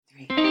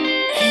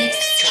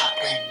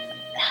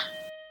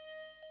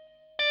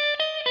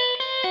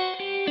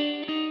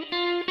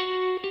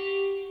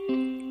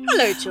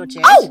Hello,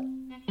 Georgette. Oh!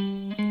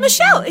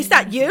 Michelle, is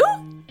that you?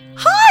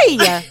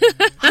 Hi!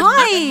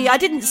 Hi, I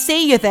didn't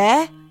see you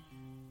there.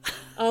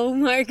 Oh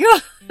my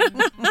God.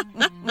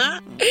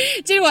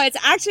 Do you know what? It's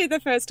actually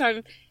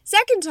the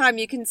second time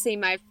you can see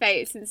my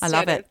face instead I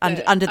love it.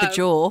 of Under the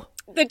jaw.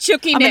 The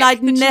chooky neck. I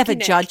mean, I'd never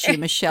judge you,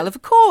 Michelle,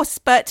 of course,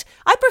 but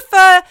I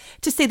prefer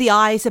to see the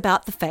eyes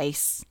about the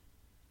face.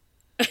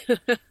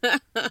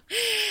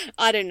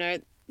 I don't know.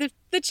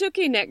 The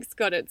chooky neck's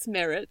got its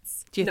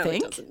merits. Do you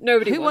think? It doesn't.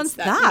 Nobody Who wants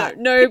that. that?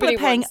 No, nobody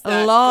People are paying wants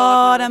that. a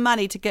lot God, of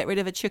money to get rid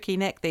of a chooky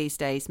neck these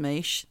days,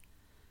 Mish.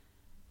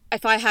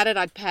 If I had it,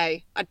 I'd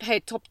pay. I'd pay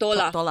top dollar.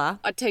 Top dollar.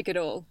 I'd take it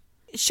all.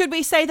 Should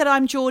we say that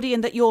I'm Geordie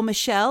and that you're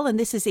Michelle, and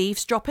this is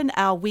Eavesdropping,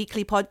 our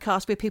weekly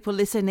podcast where people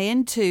listen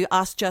in to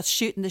us just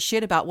shooting the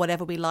shit about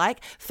whatever we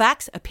like,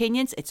 facts,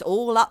 opinions. It's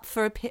all up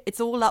for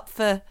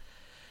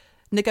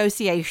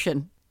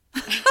negotiation.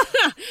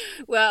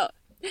 Well,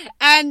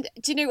 and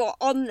do you know what?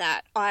 On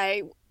that,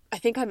 I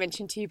think I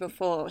mentioned to you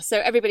before.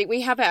 So everybody,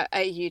 we have a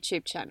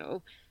YouTube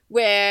channel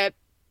where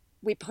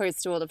we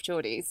post all of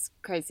Geordie's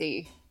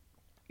crazy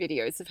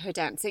videos of her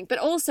dancing, but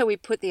also we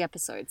put the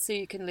episodes so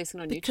you can listen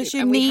on YouTube. Because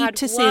you need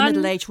to see a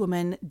middle-aged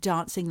woman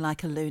dancing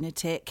like a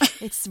lunatic.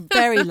 It's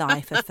very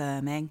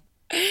life-affirming.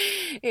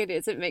 It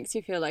is. It makes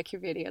you feel like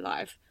you're really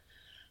alive.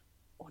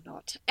 Or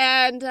not.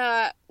 And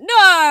no,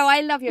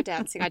 I love your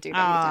dancing. I do love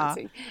your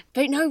dancing.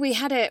 But no, we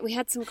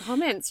had some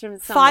comments from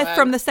someone. 5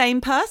 from the same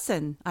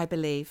person, I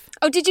believe.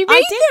 Oh, did you read I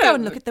did them? go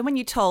and look at them when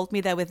you told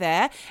me they were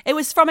there. It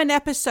was from an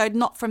episode,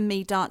 not from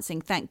me dancing,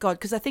 thank God,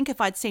 because I think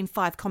if I'd seen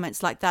 5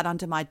 comments like that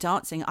under my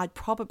dancing, I'd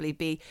probably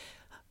be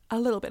a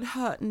little bit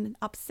hurt and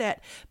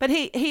upset. But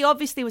he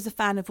obviously was a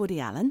fan of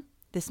Woody Allen,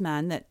 this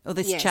man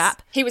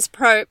chap. He was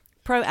pro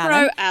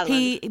Allen. Allen.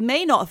 He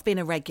may not have been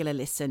a regular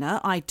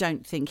listener. I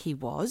don't think he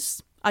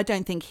was. I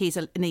don't think he's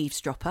an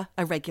eavesdropper,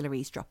 a regular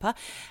eavesdropper.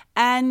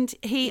 And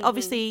he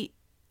obviously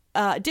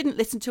didn't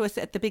listen to us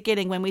at the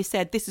beginning when we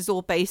said this is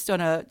all based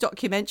on a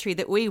documentary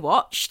that we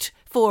watched,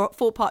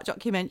 four-part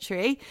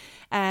documentary.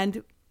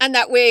 And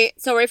that we're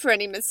sorry for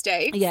any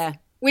mistake. Yeah.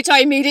 Which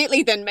I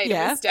immediately then made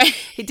a mistake.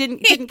 He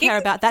didn't care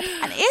about that.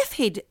 And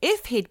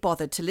if he'd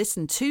bothered to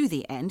listen to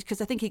the end, because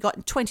I think he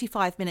got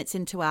 25 minutes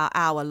into our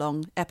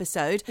hour-long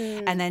episode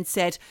and then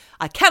said,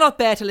 I cannot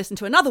bear to listen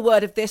to another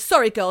word of this.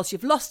 Sorry, girls,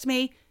 you've lost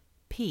me.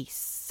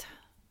 Peace,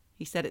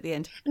 he said at the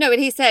end. No,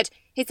 and he said,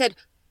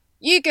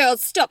 you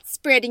girls stop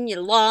spreading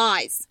your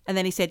lies. And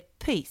then he said,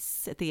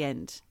 peace at the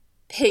end.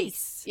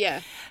 Peace.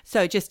 Yeah.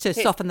 So just to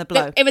soften the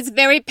blow. It was a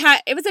very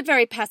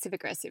passive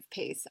aggressive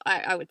piece,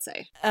 I would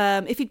say.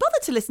 If he'd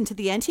bothered to listen to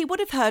the end, he would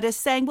have heard us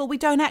saying, well, we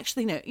don't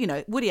actually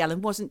know, Woody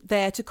Allen wasn't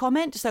there to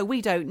comment, so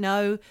we don't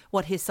know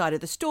what his side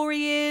of the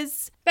story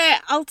is.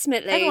 But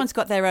ultimately, everyone's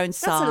got their own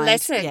side.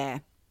 That's a lesson. Yeah.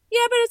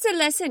 Yeah, but it's a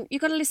lesson.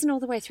 You've got to listen all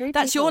the way through.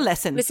 That's your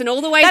lesson. Listen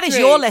all the way through. That is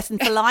your lesson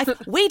for life.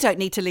 We don't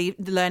need to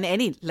learn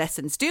any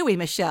lessons, do we,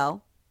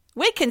 Michelle?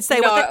 We can say,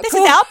 this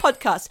is our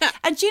podcast.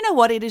 And do you know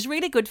what? It is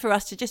really good for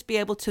us to just be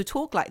able to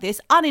talk like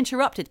this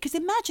uninterrupted. Because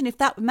imagine if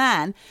that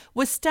man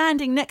was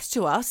standing next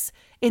to us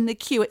in the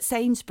queue at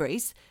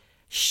Sainsbury's,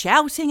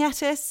 shouting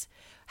at us.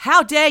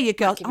 How dare you,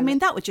 girl? I mean,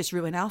 that would just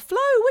ruin our flow,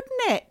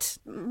 wouldn't it?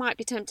 Might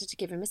be tempted to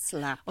give him a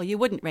slap. Or you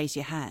wouldn't raise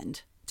your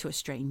hand to a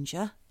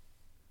stranger,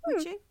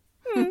 would you?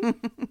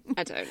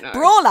 I don't know.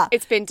 Brawler.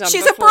 It's been done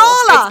She's before. A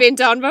brawler. It's been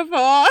done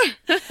before.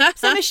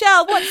 So,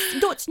 Michelle,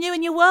 what's new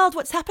in your world?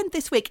 What's happened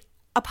this week?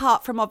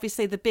 Apart from,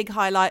 obviously, the big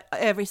highlight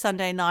every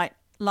Sunday night,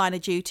 Line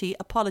of Duty.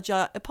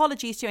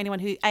 Apologies to anyone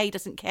who, A,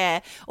 doesn't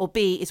care, or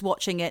B, is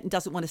watching it and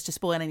doesn't want us to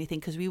spoil anything,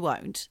 because we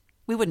won't.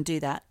 We wouldn't do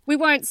that. We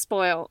won't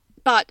spoil.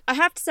 But I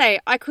have to say,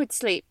 I could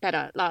sleep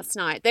better last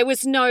night. There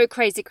was no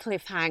crazy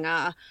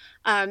cliffhanger.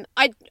 I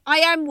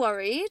am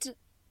worried.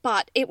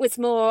 But it was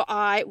more,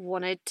 I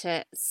wanted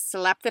to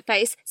slap the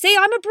face. See,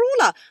 I'm a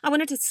brawler. I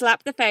wanted to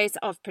slap the face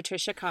of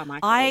Patricia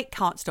Carmichael. I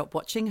can't stop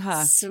watching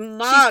her.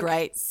 Smug. She's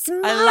great.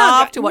 Smug. I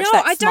love to watch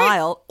that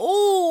smile.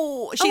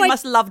 Oh, she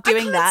must love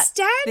doing that.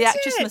 Stand the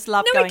actress it. must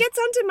love No, going. it gets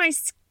under my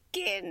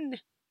skin.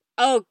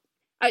 Oh,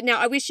 now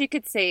I wish you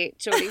could see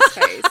Geordie's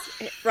face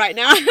right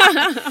now.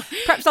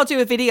 Perhaps I'll do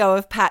a video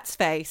of Pat's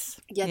face.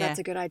 Yeah, that's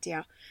a good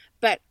idea.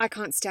 But I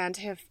can't stand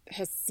her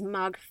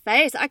smug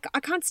face. I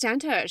can't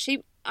stand her.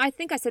 I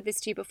think I said this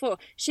to you before.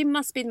 She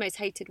must be the most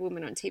hated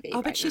woman on TV.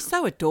 Oh, but she's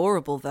so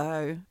adorable,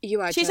 though. You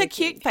are. She's joking. a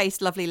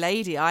cute-faced, lovely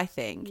lady, I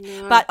think.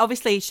 No, but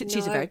obviously,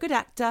 she's a very good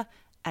actor,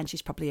 and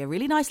she's probably a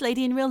really nice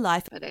lady in real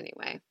life. But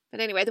anyway,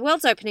 the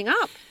world's opening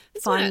up.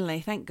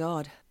 Finally, thank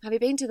God. Have you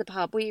been to the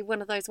pub? Were you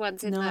one of those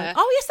ones in there?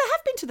 Oh, yes, I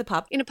have been to the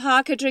pub. In a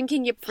park,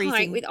 drinking your Freezing.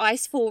 pint with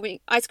ice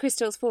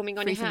crystals forming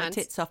on your hands.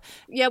 Freezing my tits off.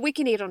 Yeah, we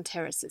can eat on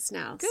terraces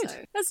now.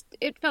 Good. So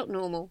it felt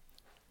normal,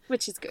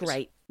 which is good.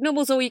 Great.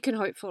 Normal's all you can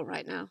hope for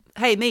right now.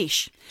 Hey,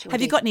 Mish, Geordie.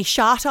 have you got any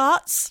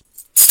shout-outs?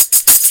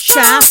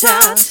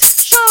 Shout-out.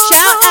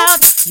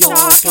 Shout-out.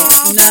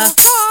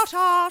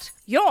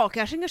 You're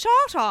getting a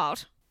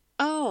shout-out.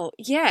 Oh,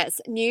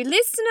 yes. New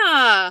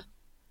listener,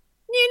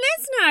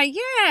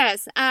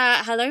 yes.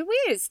 Hello,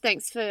 Wiz.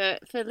 Thanks for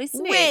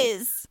listening.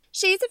 Wiz.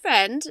 she's a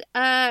friend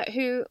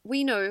who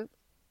we know,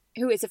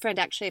 who is a friend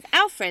actually of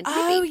our friend Libby.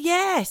 Oh,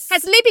 yes.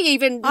 Has Libby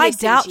even listened I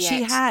doubt yet?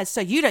 she has.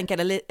 So you don't get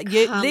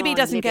Libby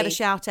doesn't get a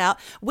shout out.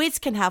 Wiz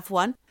can have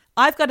one.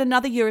 I've got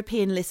another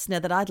European listener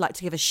that I'd like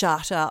to give a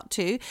shout out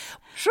to.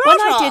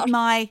 When I did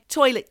my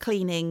toilet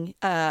cleaning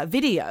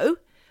video,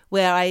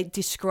 where I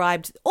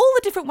described all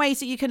the different ways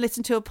that you can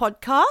listen to a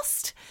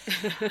podcast.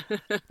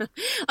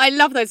 I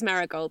love those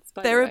marigolds,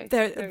 by the way.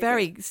 They're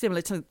very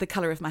similar to the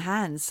colour of my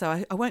hands,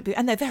 so I won't be,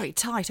 and they're very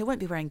tight. I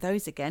won't be wearing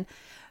those again.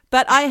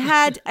 But I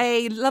had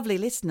a lovely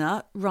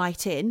listener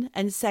write in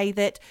and say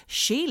that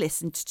she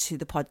listened to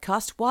the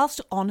podcast whilst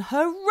on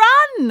her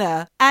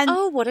run. And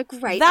oh, what a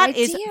great that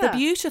idea. is the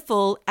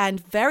beautiful and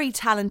very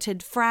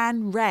talented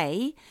Fran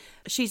Ray.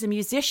 She's a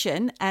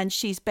musician and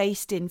she's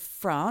based in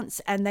France,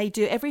 and they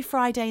do every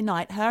Friday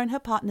night, her and her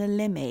partner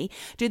Limmy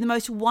do the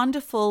most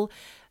wonderful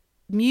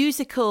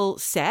musical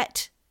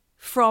set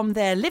from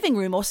their living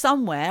room or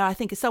somewhere, I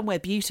think it's somewhere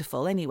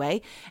beautiful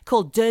anyway,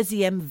 called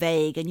Deuxième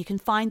Vague, and you can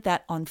find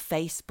that on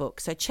Facebook.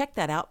 So check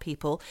that out,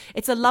 people.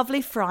 It's a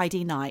lovely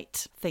Friday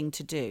night thing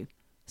to do.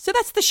 So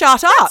that's the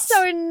shout out. That's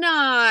so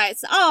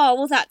nice. Oh,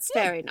 well, that's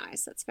very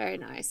nice. That's very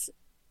nice.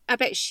 I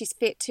bet she's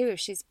fit too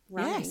if she's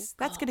running. Yes,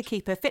 that's going to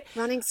keep her fit.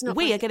 Running's not.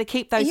 We are going to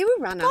keep those. Are you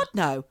a runner? God,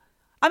 no.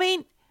 I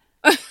mean,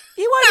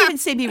 you won't even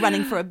see me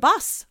running for a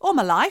bus or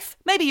my life.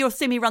 Maybe you'll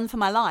see me run for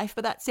my life,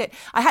 but that's it.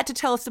 I had to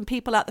tell some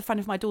people out the front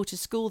of my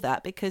daughter's school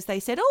that because they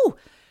said, "Oh,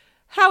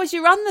 how was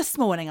your run this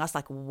morning?" I was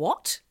like,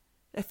 "What?"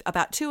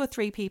 About 2 or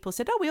 3 people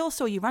said, "Oh, we all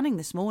saw you running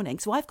this morning."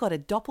 So I've got a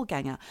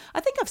doppelganger. I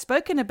think I've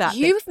spoken about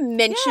You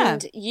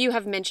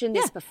have mentioned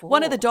this before.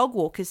 One of the dog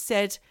walkers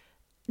said,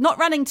 "Not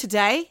running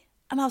today."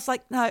 And I was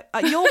like, "No,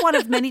 you're one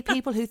of many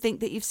people who think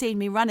that you've seen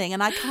me running,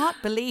 and I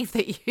can't believe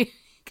that you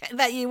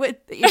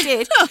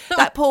did."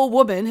 That poor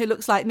woman who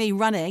looks like me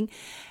running.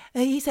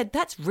 He said,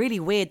 "That's really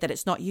weird that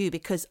it's not you,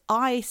 because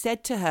I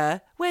said to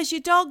her, 'Where's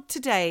your dog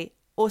today?'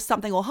 or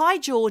something, or 'Hi,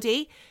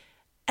 Geordie.'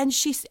 And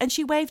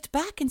she waved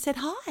back and said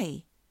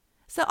hi.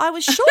 So I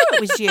was sure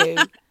it was you."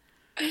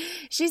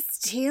 She's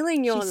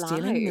stealing your life.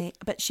 Stealing me,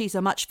 but she's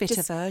a much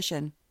fitter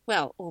version.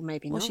 Well, or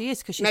maybe not. Well, she is,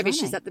 because she's maybe running.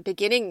 she's at the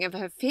beginning of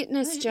her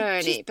fitness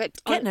journey. She's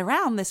but getting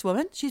around, this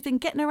woman. She's been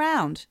getting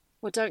around.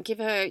 Well, don't give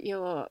her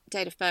your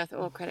date of birth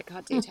or credit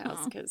card details,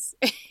 because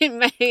it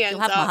may end She'll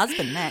have up. my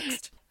husband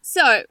next.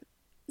 So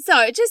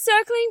just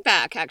circling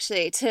back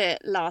actually to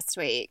last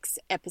week's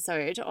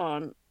episode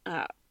on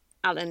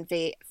Alan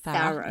v.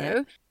 Farrow,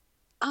 yeah.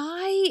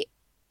 I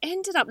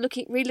ended up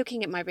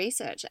re-looking at my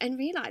research and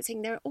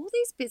realising there are all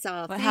these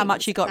bizarre things. How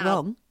much you got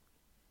wrong?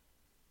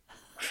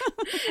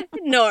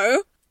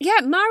 No.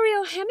 Yeah,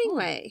 Mariel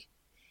Hemingway.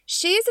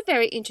 She is a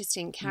very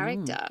interesting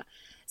character.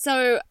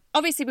 So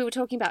obviously we were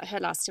talking about her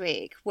last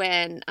week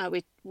when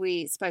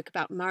we spoke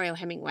about Mariel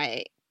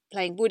Hemingway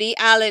playing Woody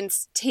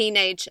Allen's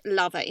teenage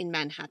lover in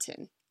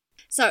Manhattan.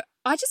 So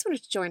I just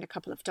wanted to join a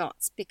couple of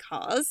dots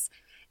because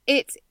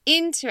it's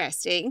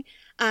interesting.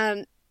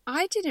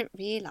 I didn't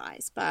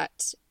realise,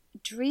 but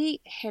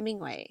Dree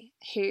Hemingway,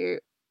 who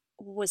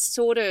was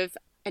sort of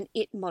an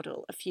it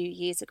model a few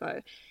years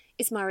ago,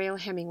 is Mariel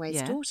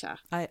Hemingway's daughter.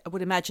 I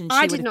would imagine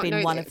she would have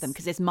been one of them,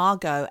 because there's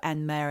Margot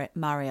and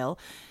Mariel.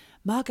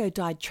 Margot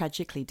died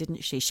tragically,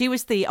 didn't she? She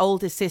was the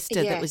older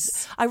sister that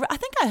was... I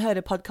think I heard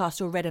a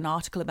podcast or read an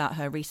article about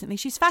her recently.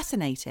 She's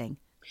fascinating.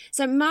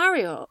 So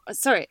Margot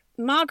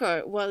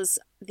was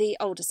the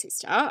older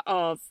sister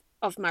of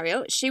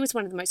Mariel. She was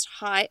one of the most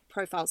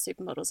high-profile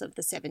supermodels of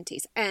the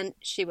 70s, and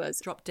she was...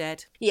 Drop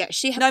dead. Yeah,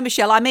 she... No,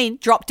 Michelle, I mean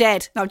drop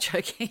dead. No, I'm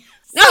joking.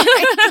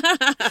 Sorry.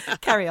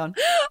 Carry on.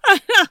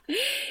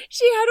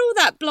 She had all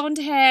that blonde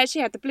hair. She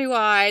had the blue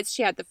eyes.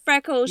 She had the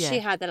freckles. Yeah. She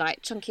had the,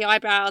 chunky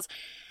eyebrows.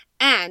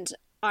 And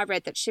I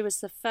read that she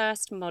was the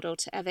first model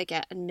to ever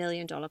get $1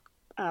 million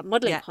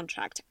modelling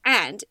contract.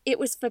 And it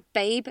was for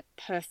Babe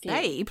perfume.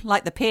 Babe?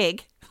 Like the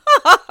pig?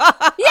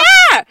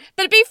 Yeah,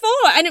 but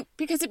before,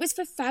 because it was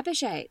for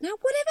Fabergé. Now,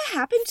 whatever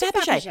happened to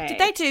Fabergé? Did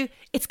they do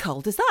It's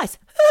Cold as Ice?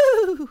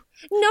 Ooh.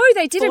 No,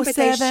 they didn't, but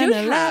they should have.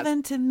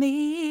 4711 to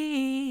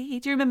me.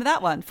 Do you remember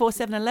that one?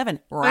 4711.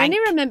 I only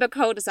remember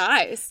Cold as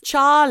Ice.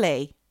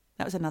 Charlie.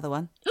 That was another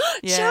one.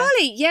 Yeah.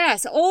 Charlie,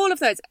 yes, all of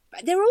those.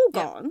 They're all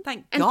gone.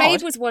 Thank God. And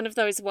Babe was one of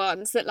those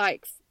ones that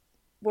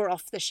were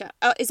off the shelf.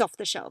 Is off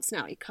the shelves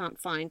now. You can't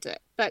find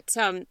it. But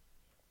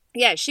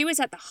yeah, she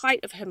was at the height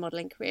of her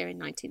modelling career in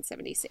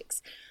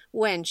 1976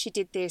 when she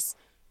did this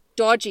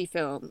dodgy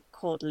film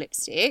called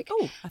Lipstick,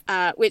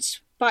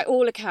 which by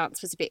all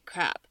accounts was a bit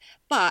crap.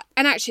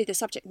 And actually the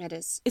subject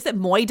matters. Is it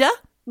Moida?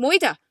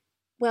 Moida.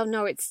 Well,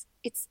 no, it's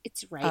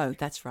rape. Oh,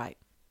 that's right.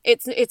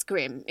 It's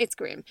grim. It's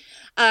grim.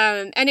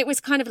 And it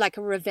was kind of like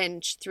a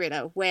revenge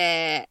thriller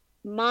where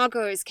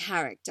Margot's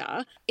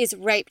character is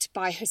raped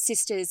by her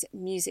sister's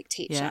music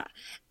teacher. Yeah.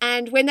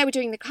 And when they were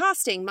doing the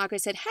casting, Margot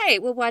said, "Hey,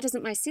 well, why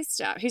doesn't my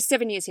sister, who's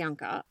 7 years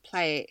younger,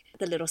 play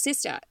the little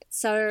sister?"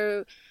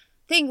 So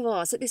thing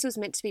was that this was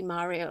meant to be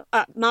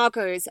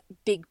Margot's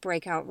big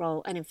breakout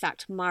role. And in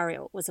fact,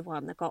 Mariel was the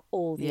one that got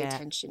all the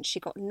attention. She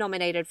got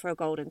nominated for a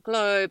Golden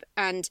Globe,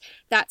 and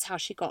that's how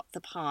she got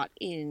the part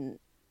in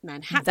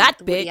Manhattan,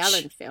 the Woody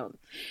Allen film.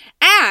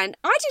 And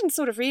I didn't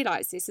sort of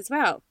realise this as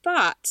well,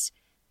 but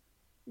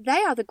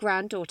they are the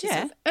granddaughters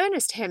of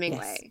Ernest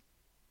Hemingway. Yes.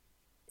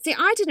 See,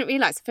 I didn't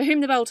realise. For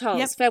Whom the Bell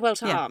Tolls, Farewell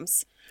to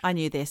Arms. I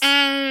knew this.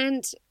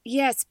 And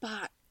yes,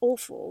 but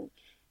awful.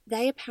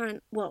 They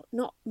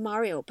not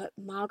Mariel, but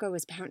Margot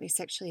was apparently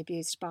sexually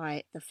abused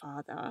by the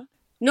father.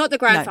 Not the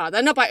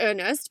grandfather, not by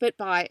Ernest, but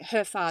by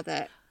her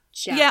father,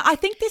 Jack. Yeah, I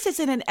think this is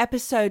in an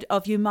episode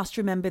of You Must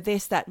Remember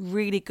This, that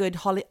really good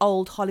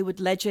old Hollywood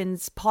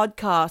Legends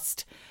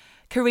podcast.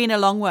 Karina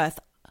Longworth.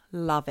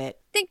 Love it.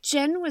 I think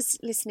Jen was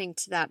listening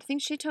to that. I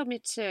think she told me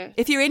to...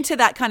 If you're into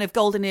that kind of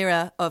golden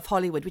era of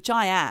Hollywood, which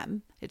I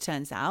am, it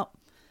turns out.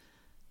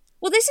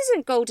 Well, this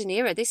isn't golden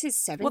era. This is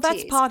 70s. Well,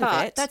 that's part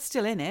of it. That's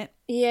still in it.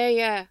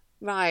 Yeah.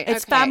 Right.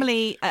 It's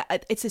family.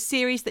 It's a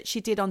series that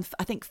she did on,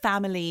 I think,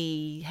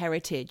 Family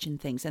Heritage and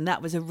things. And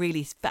that was a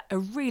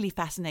really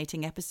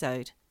fascinating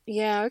episode.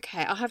 Yeah,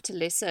 okay. I'll have to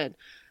listen.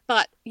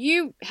 But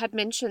you had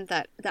mentioned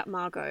that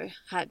Margot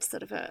had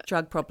sort of a...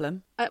 drug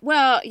problem. A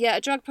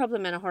drug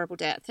problem and a horrible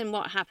death. And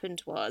what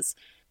happened was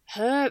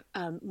her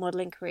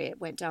modelling career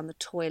went down the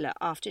toilet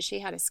after she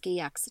had a ski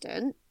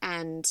accident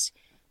and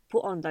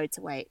put on loads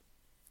of weight.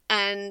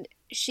 And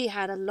she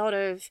had a lot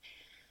of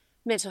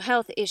mental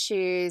health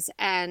issues,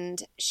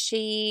 and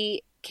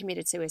she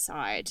committed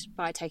suicide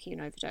by taking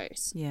an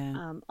overdose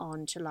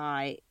on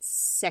July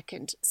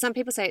 2nd. Some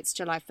people say it's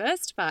July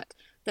 1st, but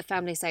the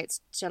family say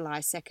it's July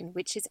 2nd,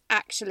 which is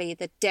actually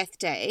the death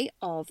day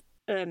of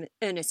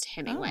Ernest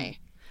Hemingway.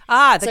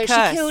 Oh. The so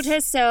curse. She killed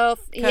herself.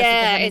 Curse of the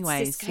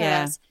Hemingways. It's this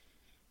curse.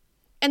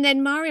 And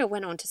then Mariel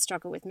went on to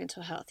struggle with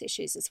mental health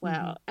issues as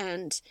well.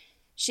 And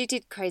she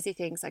did crazy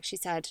things. Like she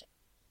said,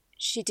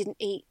 she didn't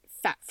eat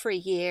fat for a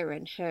year,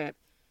 and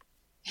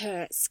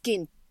her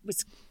skin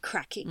was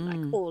cracking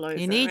like all over.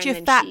 You need your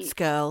fats,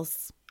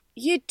 girls.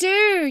 You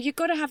do. You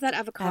got to have that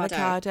avocado.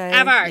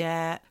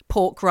 Yeah.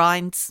 Pork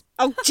rinds.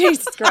 Oh,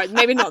 Jesus Christ.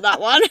 Maybe not that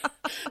one.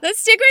 Let's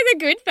stick with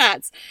the good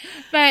fats.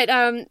 But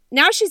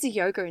now she's a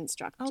yoga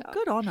instructor. Oh,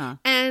 good on her.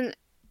 And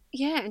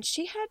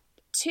she had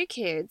 2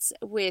 kids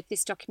with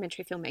this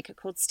documentary filmmaker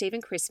called Stephen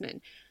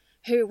Chrisman,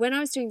 who, when I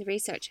was doing the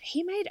research,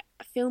 he made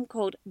a film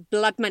called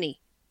Blood Money,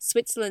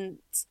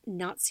 Switzerland's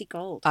Nazi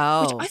Gold,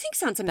 which I think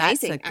sounds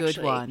amazing. That's a good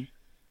one.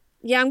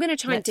 Yeah, I'm going to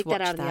try and dig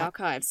that out of the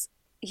archives.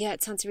 Yeah,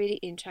 it sounds really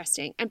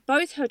interesting. And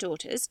both her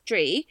daughters,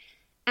 Dree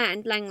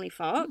and Langley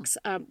Fox,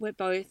 were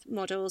both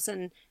models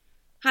and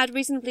had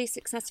reasonably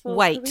successful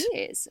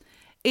careers.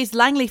 Is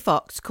Langley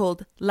Fox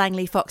called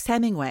Langley Fox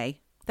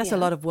Hemingway? That's a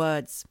lot of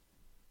words.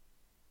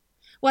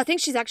 Well, I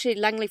think she's actually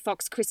Langley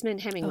Fox Chrisman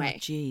Hemingway. Oh,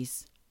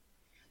 jeez.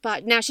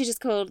 But now she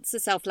just calls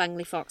herself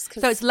Langley Fox.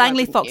 So it's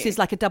Langley Fox is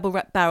like a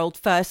double-barreled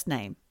first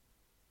name.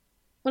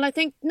 Well, I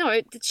think,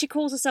 no, she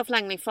calls herself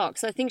Langley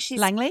Fox. I think she's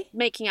Langley?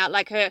 Making out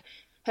like her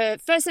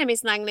first name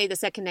is Langley, the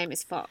second name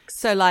is Fox.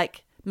 So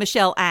like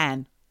Michelle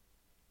Ann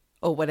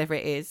or whatever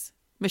it is.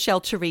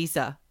 Michelle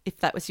Teresa, if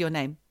that was your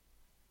name.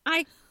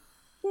 I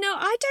don't know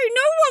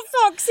what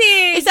Fox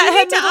is. Is that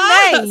her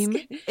middle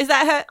name? Is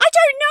that her? I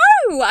don't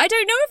know. I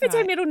don't know if it's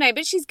her middle name,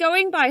 but she's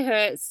going by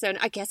her son.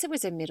 I guess it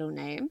was her middle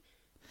name.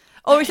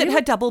 Or is it her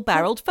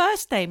double-barreled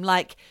first name,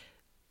 like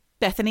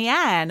Bethany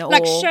Ann? Or...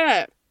 like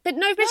Cher. But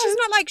no, she's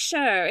not like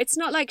Cher. It's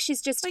not like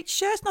she's just... Wait,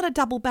 Cher's not a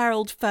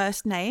double-barreled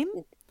first name?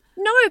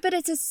 No, but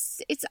it's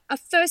a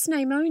first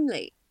name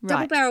only. Right.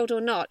 Double-barreled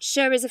or not,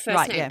 Cher is a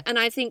first name. Yeah. And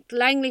I think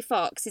Langley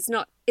Fox is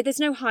not... there's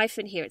no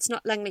hyphen here. It's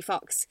not Langley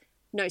Fox,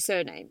 no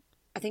surname.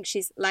 I think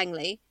she's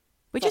Langley.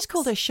 We just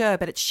called her Cher,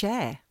 but it's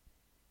Cher.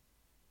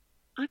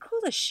 I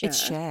call her Cher.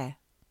 It's Cher.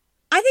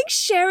 I think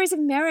Cher is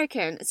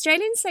American.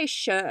 Australians say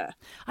Cher.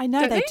 I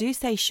know, they do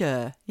say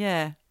Cher.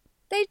 Yeah.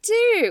 They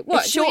do.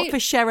 What? It's short for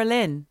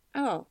Sherilyn.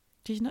 Oh.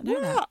 Did you not know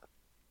that?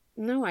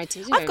 No, I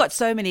didn't. I've got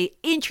so many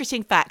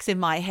interesting facts in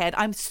my head.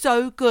 I'm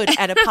so good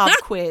at a pub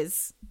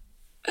quiz.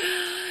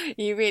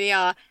 You really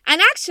are. And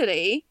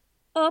actually,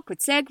 awkward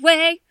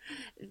segue,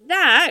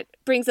 that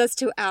brings us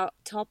to our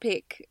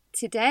topic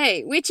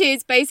today, which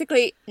is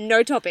basically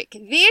no topic.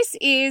 This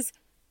is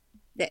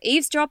the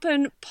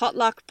eavesdropping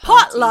potluck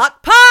party.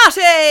 Potluck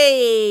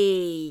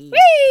party!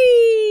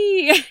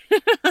 Whee!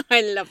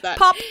 I love that.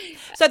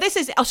 So this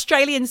is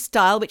Australian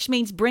style, which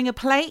means bring a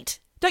plate.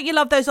 Don't you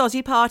love those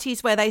Aussie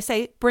parties where they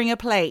say bring a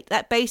plate?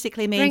 That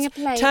basically means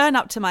turn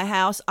up to my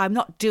house. I'm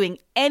not doing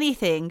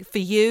anything for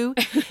you.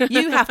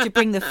 You have to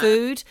bring the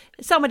food.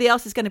 Somebody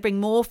else is going to bring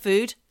more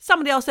food.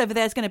 Somebody else over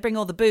there is going to bring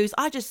all the booze.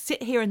 I just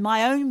sit here in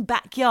my own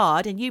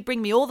backyard and you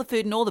bring me all the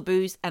food and all the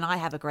booze and I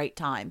have a great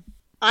time.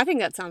 I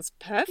think that sounds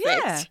perfect.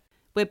 Yeah.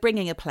 We're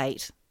bringing a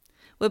plate.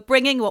 We're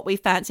bringing what we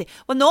fancy.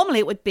 Well, normally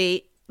it would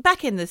be,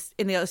 back in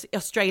the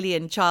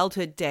Australian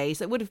childhood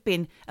days, it would have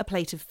been a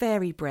plate of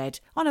fairy bread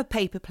on a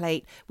paper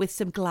plate with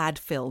some Glad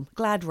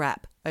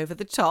wrap over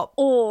the top.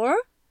 Or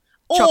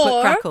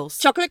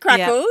chocolate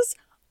crackles.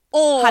 Yeah.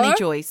 Or Honey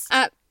Joys.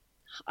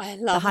 I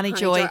love Honey Honey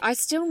Joy. Joy. I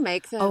still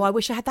make them. Oh, I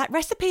wish I had that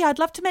recipe. I'd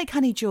love to make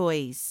Honey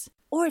Joys.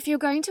 Or if you're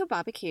going to a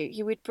barbecue,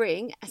 you would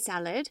bring a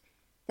salad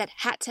that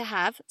had to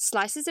have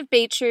slices of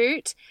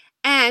beetroot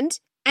and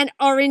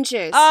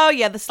oranges. Oh,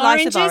 yeah, the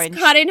slice of orange. Oranges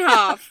cut in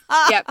half.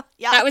 Yep.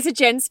 Yuck. That was a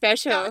Jen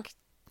special. Yuck.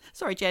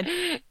 Sorry,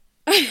 Jen.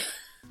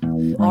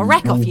 Oh,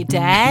 rack off, you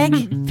dag.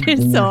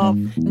 Piss off.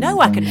 No,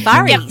 I can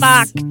furries. Get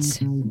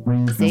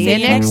fucked. See you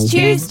next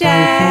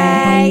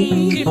Tuesday.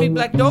 Give me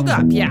black dog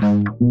up, yeah.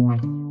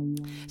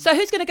 So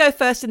who's going to go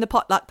first in the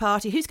potluck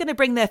party? Who's going to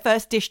bring their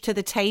first dish to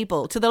the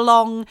table, to the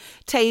long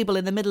table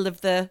in the middle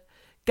of the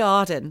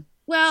garden?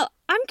 Well,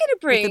 I'm going to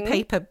bring... With the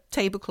paper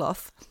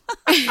tablecloth.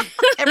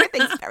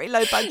 Everything's very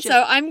low budget.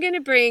 So I'm going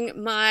to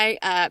bring my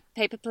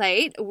paper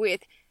plate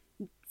with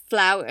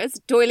flowers,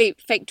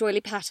 fake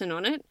doily pattern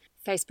on it,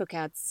 Facebook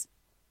ads.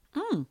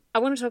 I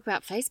want to talk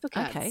about Facebook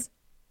ads.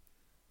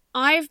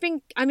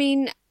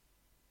 Okay.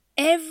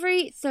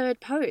 Every third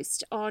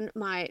post on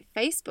my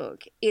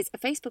Facebook is a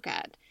Facebook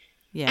ad.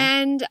 Yeah.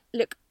 And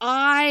look,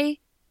 I'm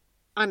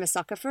a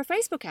sucker for a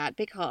Facebook ad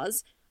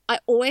because I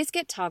always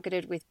get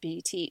targeted with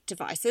beauty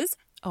devices.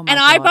 Oh my and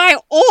God. I buy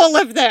all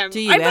of them. Do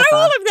you I ever? buy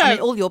all of them. I mean,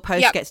 all your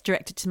posts gets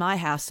directed to my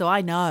house, so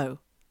I know.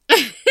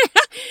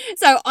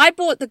 So I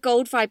bought the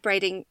gold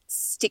vibrating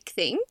stick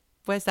thing.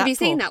 Where's that Have you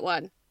for? seen that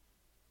one?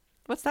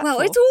 What's that Well,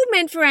 for? it's all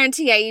meant for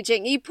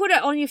anti-aging. You put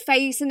it on your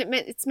face and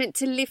it's meant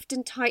to lift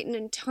and tighten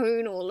and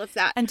tone all of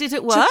that. And did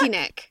it work? Chicky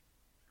neck.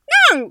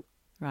 No,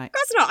 Right. of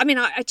course not. I mean,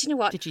 do you know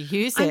what? Did you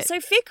use I'm it? so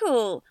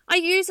fickle. I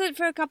use it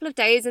for a couple of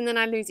days and then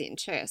I lose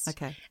interest.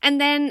 Okay. And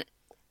then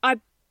I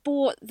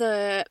bought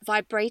the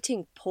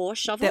vibrating pore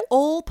shovel. They're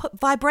all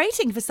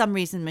vibrating for some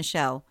reason,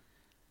 Michelle.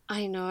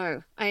 I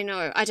know. I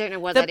don't know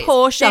what The that is.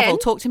 pore shovel. Then,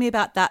 Talk to me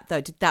about that,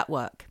 though. Did that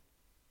work?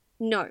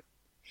 No,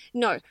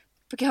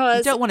 because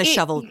You don't want to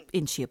shovel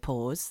into your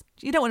pores.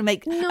 You don't want to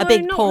make No, a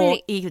big not pore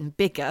really. even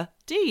bigger,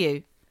 do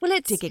you? Well,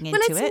 it's digging well,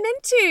 into it's it.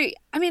 meant to.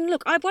 I mean,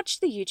 look, I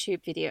watched the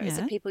YouTube videos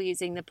Yeah. of people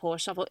using the pore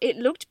shovel. It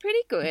looked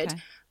pretty good,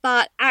 Okay.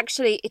 but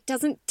actually, it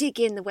doesn't dig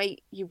in the way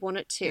you want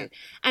it to. Yeah.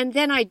 And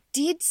then I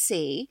did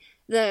see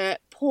the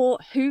pore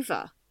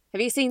Hoover. Have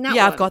you seen that?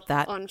 Yeah, I've one got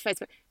that. on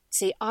Facebook.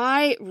 See,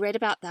 I read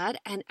about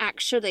that, and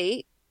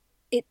actually,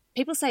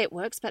 people say it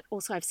works, but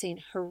also I've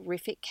seen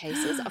horrific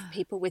cases of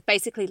people with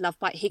basically love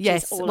bite hickeys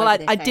Yes. all Well, over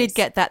their I face. did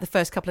get that the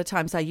first couple of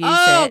times I used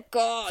Oh, it.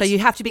 God. So you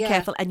have to be Yeah.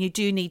 careful, and you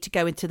do need to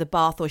go into the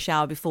bath or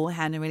shower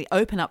beforehand and really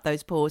open up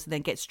those pores and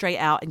then get straight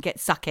out and get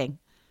sucking.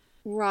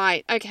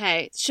 Right.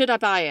 Okay. Should I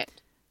buy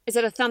it? Is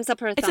it a thumbs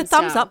up or a It's thumbs a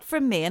thumbs down? up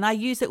from me, and I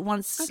use it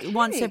once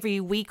Okay. every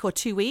week or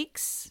 2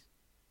 weeks.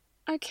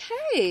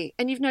 Okay.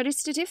 And you've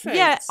noticed a difference?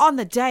 Yeah, on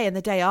the day and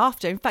the day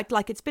after. In fact,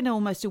 like it's been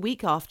almost a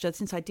week after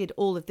since I did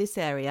all of this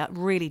area,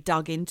 really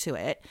dug into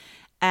it.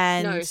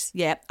 And Nose.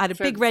 yeah, I had a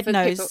For- big red for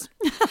nose.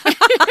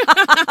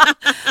 I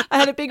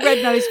had a big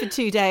red nose for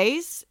 2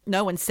 days.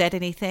 No one said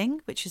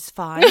anything, which is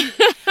fine.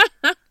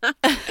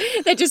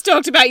 They just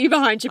talked about you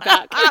behind your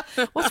back.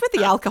 What's with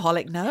the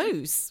alcoholic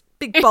nose?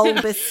 Big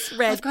bulbous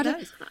red I've got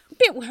nose. a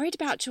bit worried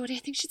about Geordie. I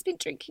think she's been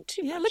drinking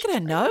too much. Yeah, look at her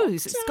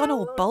nose. It's gone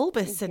all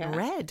bulbous and Yeah.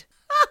 red.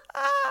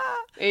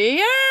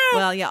 Yeah.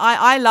 Well, yeah,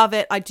 I love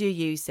it. I do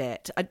use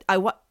it.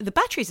 The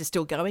batteries are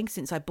still going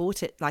since I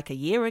bought it like a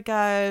year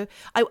ago.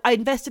 I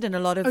invested in a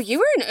lot of... Oh, you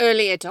were an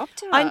early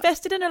adopter. I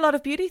invested in a lot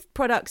of beauty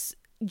products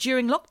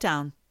during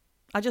lockdown.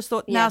 I just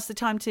thought Yeah. now's the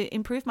time to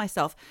improve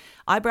myself.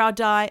 Eyebrow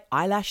dye,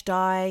 eyelash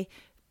dye,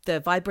 the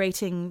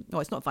vibrating... Oh,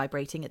 it's not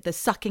vibrating. The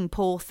sucking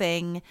pore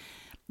thing.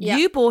 Yeah.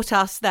 You bought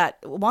us that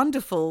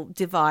wonderful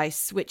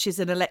device, which is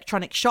an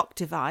electronic shock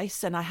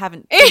device, and I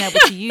haven't been able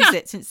to use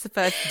it since the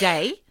first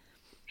day.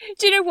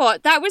 Do you know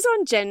what? That was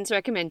on Jen's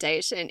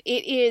recommendation.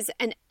 It is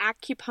an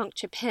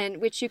acupuncture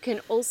pen, which you can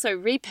also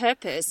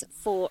repurpose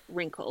for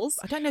wrinkles.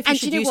 I don't know if you And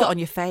should do you use know it what? on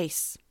your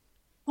face.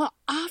 Well,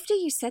 after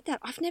you said that,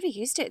 I've never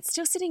used it. It's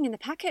still sitting in the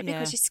packet Yeah.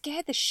 because you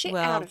scared the shit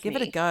Well, out of give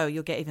me. it a go.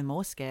 You'll get even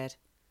more scared.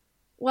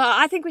 Well,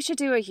 I think we should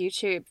do a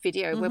YouTube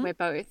video where we're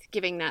both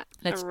giving that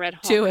Let's a red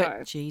hot do it.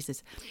 go.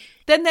 Jesus.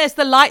 Then there's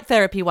the light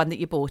therapy one that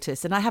you bought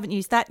us, and I haven't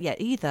used that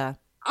yet either.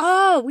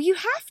 Oh, well, you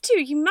have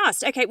to. You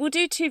must. Okay, we'll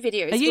do 2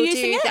 videos. Are you we'll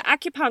using do it? the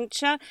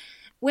acupuncture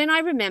when I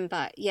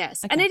remember,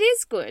 yes. And Okay. it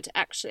is good,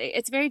 actually.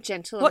 It's very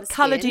gentle on What the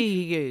colour skin. do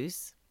you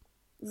use?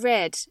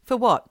 Red. For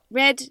what?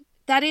 Red,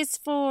 that is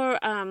for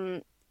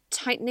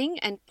tightening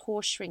and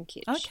pore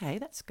shrinkage. Okay,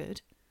 that's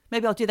good.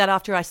 Maybe I'll do that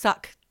after I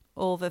suck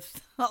all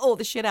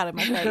the shit out of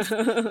my face.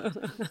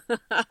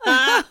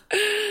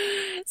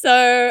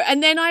 So,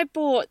 and then I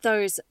bought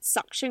those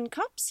suction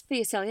cups for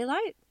your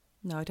cellulite.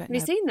 No, I don't Have know. you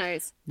seen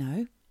those?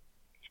 No.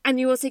 And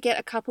you also get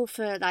a couple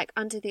for like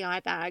under the eye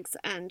bags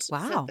and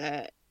Wow.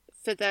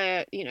 for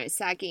the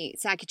saggy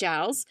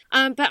jowls.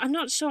 But I'm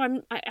not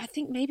sure. I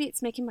think maybe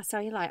it's making my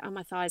cellulite on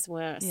my thighs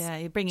worse. Yeah,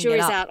 you're bringing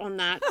Jury's it up. out on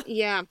that.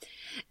 Yeah.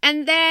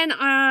 And then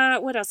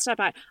what else did I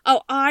buy?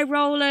 Oh, eye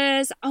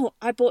rollers. Oh,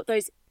 I bought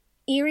those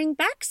earring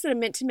backs that are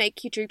meant to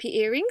make you droop your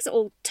earrings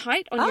all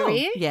tight on your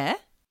ear. Yeah.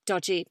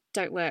 Dodgy.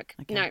 Don't work.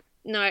 Okay.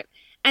 No.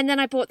 And then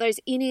I bought those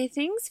in-ear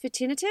things for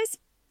tinnitus.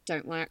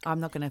 Don't work. I'm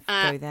not going to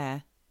go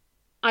there.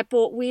 I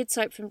bought weird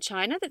soap from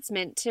China that's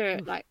meant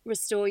to like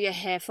restore your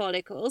hair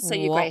follicles so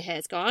your grey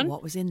hair's gone.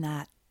 What was in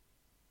that?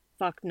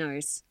 Fuck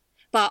knows.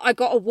 But I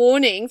got a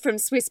warning from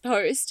Swiss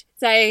Post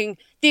saying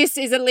this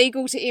is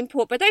illegal to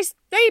import, but they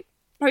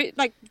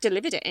like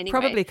delivered it anyway.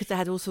 Probably because they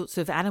had all sorts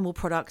of animal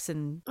products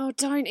and... Oh,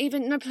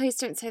 no, please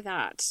don't say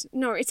that.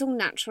 No, it's all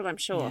natural, I'm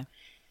sure. Yeah.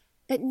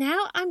 But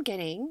now I'm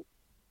getting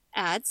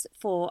ads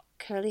for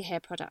curly hair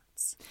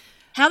products.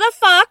 How the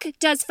fuck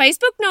does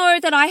Facebook know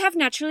that I have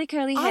naturally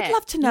curly hair? I'd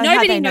love to know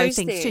how they know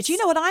things too. Do you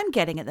know what I'm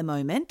getting at the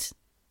moment?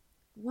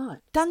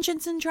 What?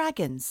 Dungeons and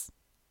Dragons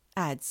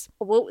ads.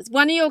 Well,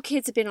 one of your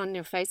kids have been on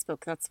your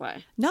Facebook, that's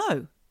why.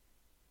 No.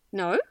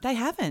 No? They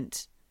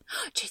haven't.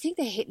 Do you think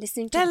they're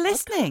listening to They're the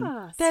listening.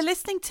 podcast? They're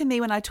listening to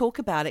me when I talk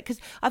about it because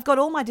I've got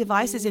all my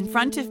devices in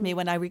front of me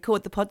when I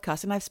record the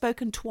podcast, and I've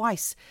spoken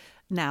twice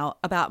now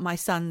about my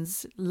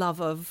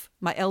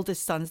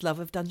eldest son's love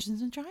of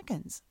Dungeons and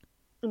Dragons.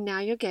 Now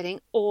you're getting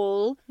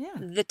all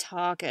the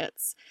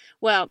targets.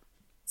 Well,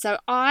 so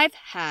I've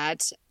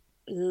had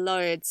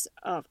loads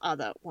of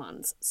other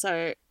ones.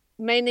 So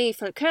mainly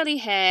for curly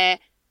hair,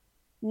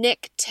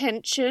 neck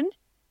tension.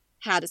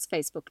 How does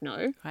Facebook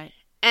know? Right.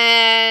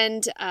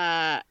 And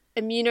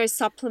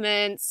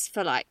immunosupplements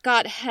for like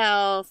gut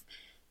health.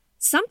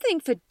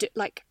 Something for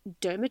like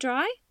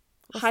dermadry,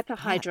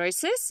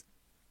 hyperhidrosis.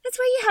 That's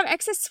where you have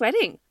excess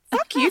sweating.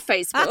 Fuck you,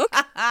 Facebook.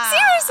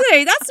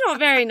 Seriously, that's not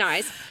very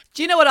nice.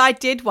 Do you know what I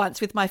did once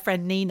with my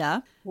friend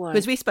Nina? What?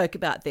 Because we spoke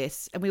about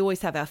this and we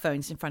always have our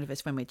phones in front of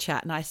us when we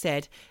chat. And I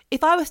said,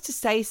 if I was to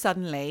say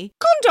suddenly...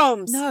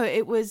 Condoms! No,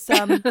 it was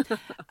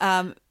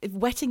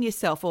wetting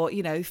yourself or,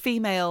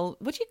 female...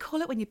 What do you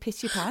call it when you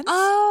piss your pants?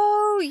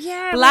 Oh,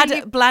 yeah.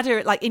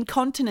 Bladder, like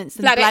incontinence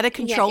and bladder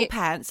control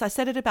pants. I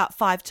said it about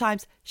 5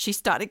 times. She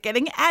started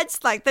getting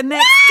ads like the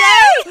next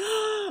day.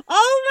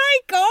 Oh, my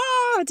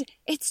God.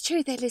 It's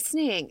true. They're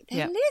listening.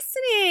 They're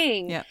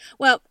listening. Yeah.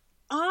 Well,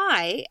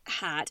 I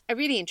had a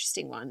really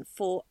interesting one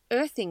for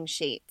earthing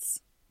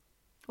sheets.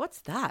 What's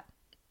that?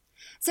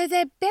 So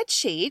they're bed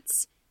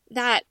sheets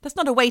that... That's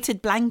not a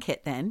weighted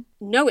blanket then.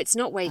 No, it's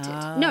not weighted.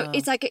 Oh. No,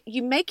 it's like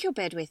you make your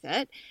bed with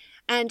it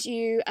and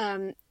you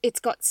it's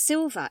got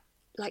silver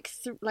like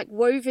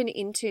woven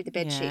into the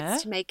bed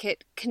sheets to make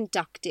it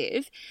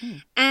conductive.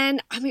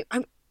 And I mean,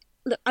 I'm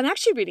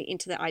actually really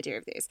into the idea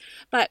of this.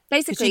 But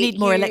basically you need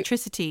more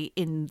electricity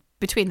in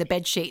between the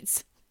bed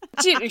sheets.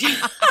 Fuck you.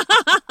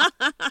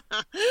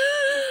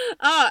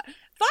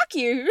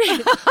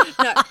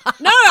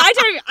 No, I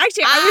don't.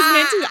 Actually,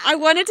 I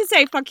wanted to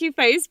say fuck you,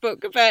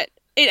 Facebook, but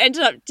it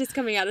ended up just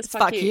coming out as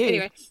fuck you.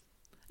 Anyway.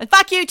 And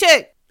fuck you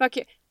too. Fuck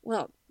you.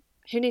 Well,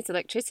 who needs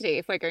electricity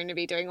if we're going to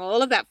be doing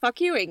all of that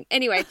fuck youing?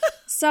 Anyway,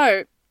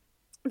 so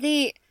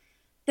the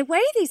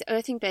way these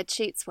earthing bed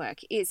sheets work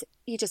is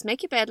you just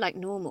make your bed like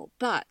normal,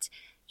 but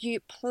you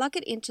plug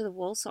it into the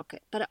wall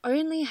socket, but it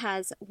only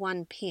has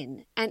one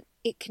pin and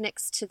it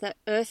connects to the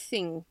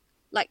earthing,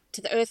 like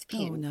to the earth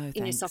pin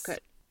in your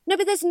socket. No,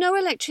 but there's no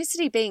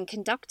electricity being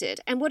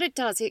conducted. And what it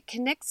does, it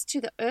connects to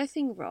the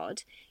earthing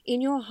rod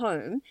in your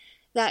home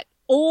that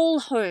all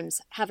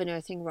homes have an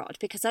earthing rod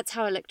because that's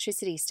how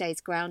electricity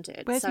stays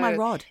grounded. Where's my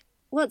rod?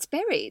 Well, it's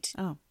buried.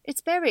 Oh.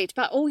 It's buried,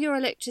 but all your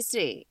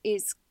electricity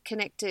is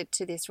connected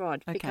to this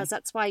rod because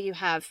that's why you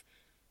have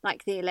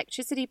like the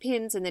electricity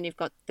pins and then you've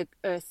got the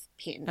earth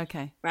pin.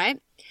 Okay.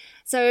 Right?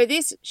 So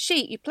this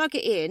sheet, you plug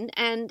it in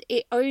and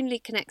it only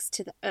connects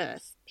to the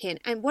earth pin.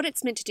 And what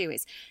it's meant to do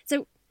is,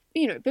 so,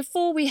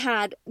 before we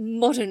had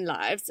modern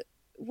lives,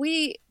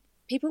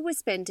 people were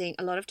spending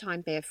a lot of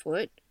time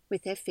barefoot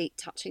with their feet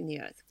touching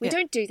the earth. We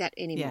don't do that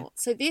anymore. Yeah.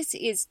 So this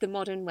is the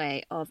modern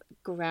way of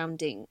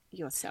grounding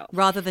yourself.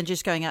 Rather than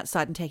just going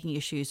outside and taking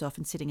your shoes off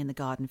and sitting in the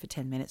garden for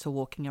 10 minutes or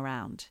walking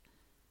around.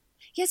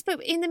 Yes,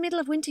 but in the middle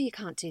of winter, you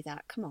can't do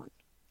that. Come on.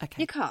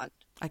 Okay. You can't.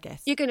 I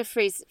guess. You're going to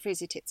freeze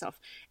your tits off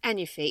and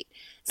your feet.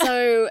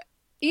 So,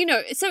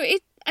 so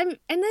it, and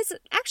there's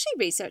actually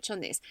research on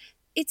this.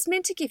 It's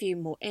meant to give you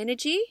more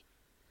energy,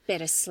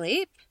 better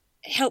sleep,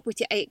 help with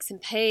your aches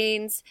and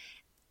pains.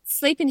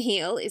 Sleep and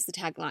heal is the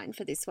tagline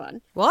for this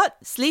one. What?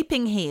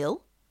 Sleeping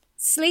heal?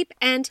 Sleep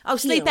and heal. Oh,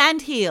 sleep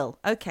and heal.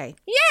 Okay.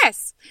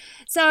 Yes.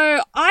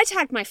 So I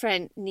tagged my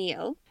friend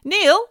Neil.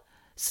 Neil?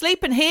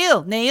 Sleep and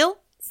heal, Neil.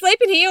 Sleep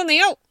and heal,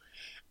 Neil.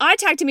 I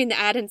tagged him in the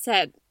ad and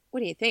said,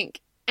 what do you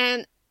think?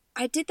 And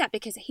I did that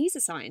because he's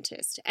a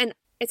scientist. And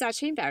it's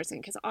actually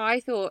embarrassing because I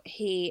thought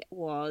he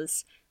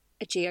was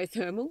a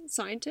geothermal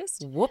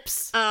scientist.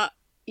 Whoops.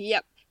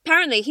 Yep.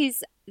 Apparently,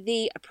 he's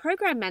the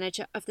program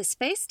manager of the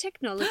Space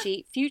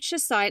Technology Future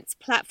Science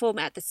Platform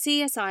at the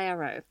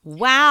CSIRO.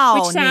 Wow,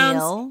 which sounds,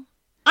 Neil.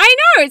 I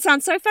know, it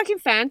sounds so fucking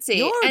fancy.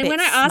 You're a and bit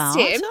when I asked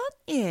smart, him, aren't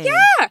you?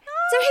 Yeah.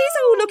 So he's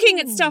all looking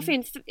at stuff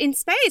in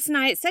space, and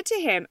I said to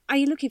him, "Are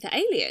you looking for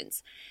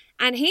aliens?"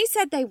 And he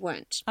said they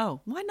weren't.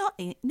 Oh, why not,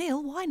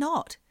 Neil? Why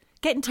not?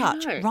 Get in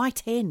touch.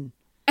 Write in.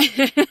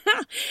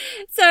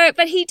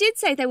 But he did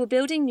say they were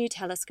building new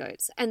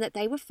telescopes and that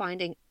they were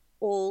finding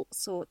all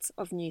sorts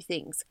of new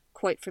things.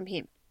 Quote from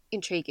him.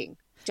 Intriguing.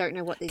 Don't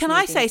know what these Can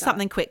I say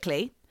something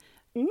quickly?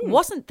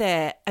 Wasn't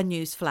there a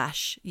news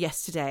flash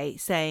yesterday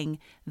saying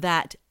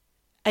that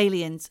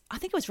aliens, I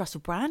think it was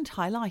Russell Brand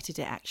highlighted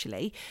it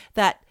actually,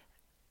 that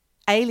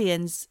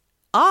aliens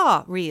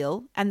are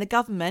real and the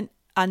government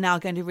are now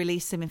going to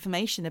release some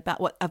information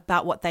about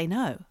what they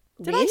know.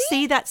 Did I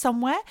see that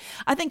somewhere?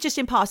 I think just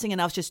in passing,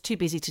 and I was just too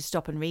busy to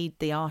stop and read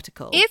the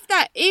article.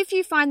 If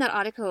you find that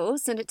article,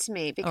 send it to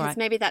me, because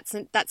maybe that's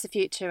a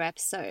future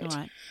episode. All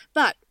right.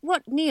 But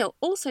what Neil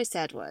also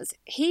said was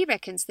he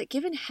reckons that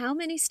given how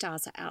many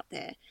stars are out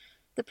there,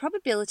 the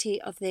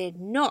probability of there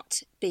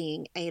not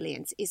being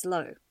aliens is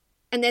low.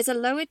 And there's a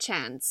lower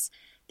chance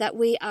that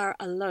we are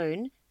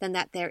alone than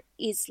that there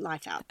is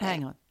life out there.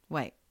 Hang on.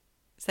 Wait.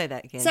 Say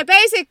that again. So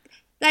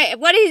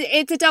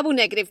it's a double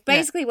negative.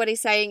 Basically, what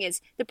he's saying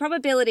is the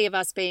probability of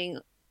us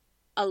being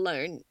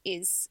alone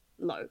is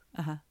low.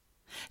 Uh-huh.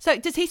 So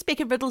does he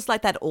speak in riddles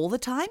like that all the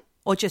time,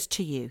 or just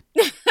to you?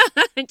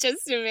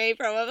 Just to me,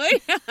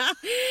 probably.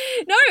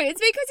 No,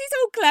 it's because he's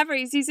all clever.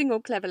 He's using all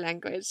clever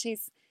language.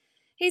 He's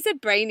a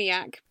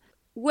brainiac.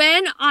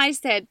 When I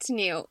said to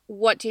Neil,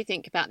 what do you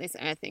think about this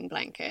earthing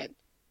blanket?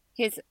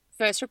 His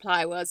first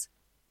reply was,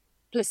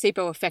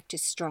 placebo effect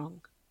is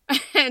strong.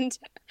 And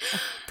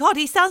God,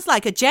 he sounds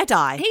like a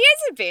Jedi. He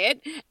is a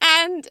bit.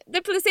 And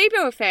the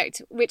placebo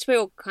effect, which we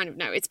all kind of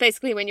know, it's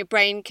basically when your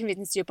brain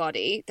convinces your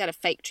body that a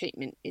fake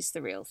treatment is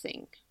the real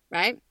thing,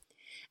 right?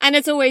 And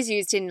it's always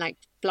used in like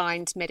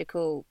blind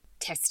medical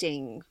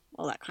testing,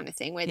 all that kind of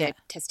thing, where they're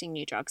testing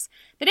new drugs.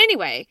 But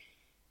anyway,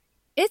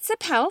 it's a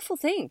powerful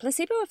thing.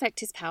 Placebo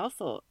effect is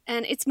powerful.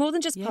 And it's more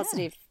than just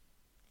positive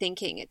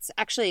thinking. It's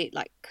actually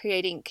like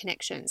creating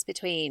connections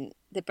between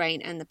the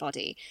brain and the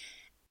body.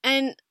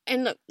 And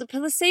look, the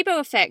placebo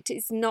effect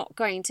is not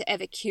going to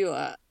ever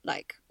cure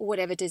like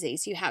whatever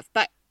disease you have,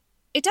 but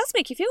it does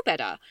make you feel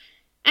better.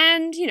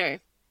 And, you know,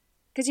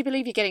 because you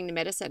believe you're getting the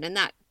medicine, and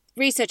that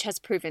research has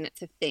proven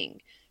it's a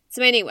thing.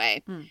 So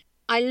anyway,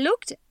 I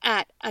looked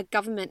at a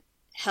government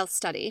health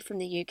study from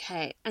the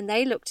UK, and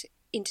they looked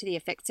into the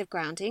effects of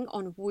grounding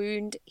on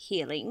wound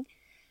healing.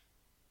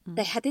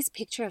 They had this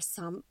picture of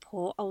some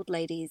poor old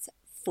lady's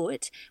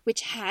foot,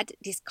 which had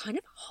this kind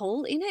of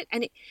hole in it,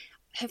 and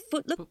her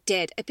foot looked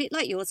dead, a bit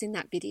like yours in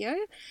that video.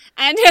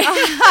 And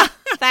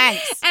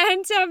thanks.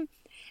 And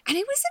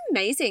it was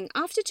amazing.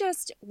 After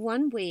just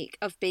 1 week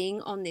of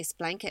being on this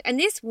blanket, and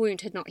this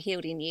wound had not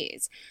healed in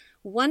years,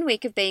 1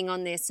 week of being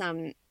on this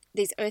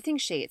these earthing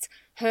sheets,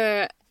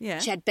 she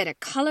had better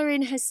colour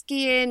in her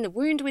skin, the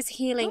wound was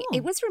healing.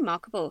 It was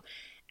remarkable.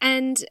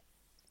 And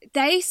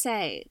they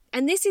say,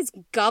 and this is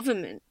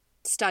government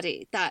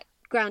study, that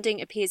grounding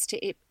appears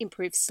to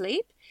improve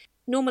sleep,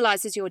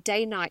 normalizes your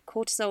day-night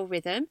cortisol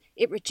rhythm,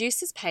 it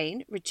reduces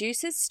pain,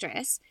 reduces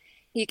stress,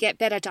 you get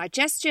better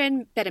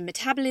digestion, better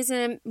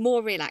metabolism,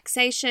 more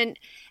relaxation,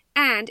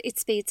 and it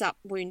speeds up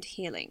wound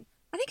healing.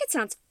 I think it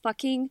sounds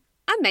fucking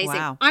amazing.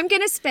 Wow. I'm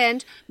going to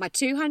spend my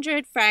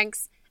 200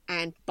 francs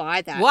and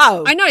buy that.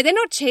 Wow. I know, they're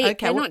not cheap.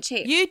 Okay, they're not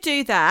cheap. You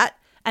do that.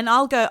 And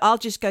I'll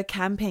just go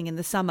camping in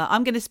the summer.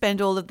 I'm going to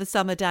spend all of the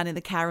summer down in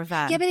the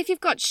caravan. Yeah, but if you've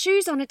got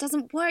shoes on, it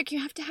doesn't work. You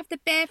have to have the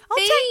bare feet. I'll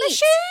take my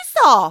shoes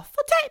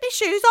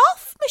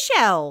off.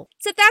 Michelle.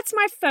 So that's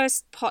my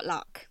first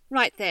potluck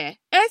right there.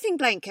 Earthing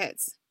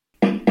blankets.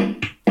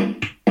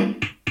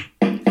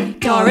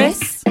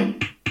 Doris.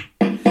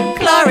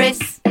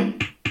 Cloris.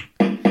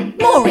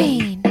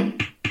 Maureen.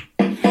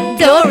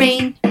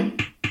 Doreen.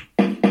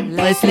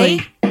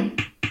 Leslie.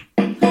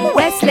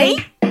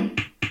 Wesley.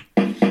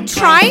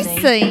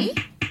 Tracy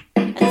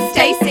and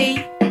Stacey,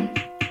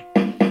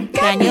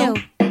 Daniel,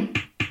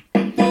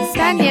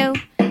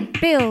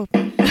 Bill,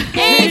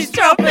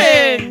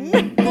 eavesdropping.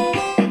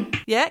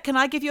 Yeah, can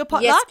I give you a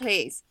potluck? Yes,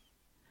 please.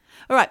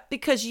 All right,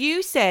 because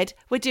you said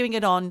we're doing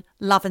it on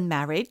love and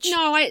marriage.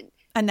 No,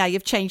 and now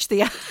you've changed the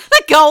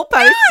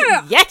goalpost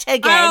yet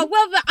again. Oh,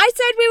 well, I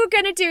said we were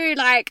going to do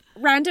like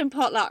random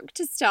potluck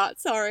to start.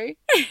 Sorry.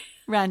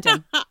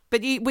 Random.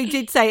 But we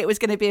did say it was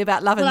going to be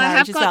about love and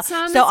marriage as well. I have got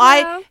some as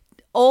well.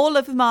 All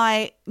of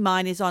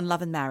mine is on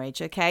love and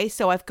marriage, okay?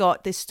 So I've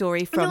got this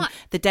story from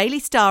the Daily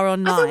Star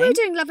online. I thought we were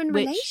doing love and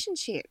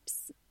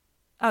relationships.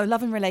 Oh,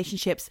 love and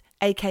relationships,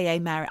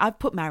 a.k.a. marriage. I've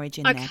put marriage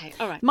in there. Okay,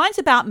 all right. Mine's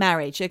about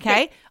marriage,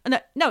 okay?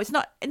 Yeah. No, it's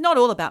not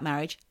all about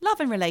marriage. Love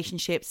and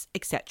relationships,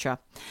 etc.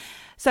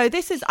 So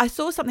I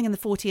saw something in the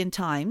Fortean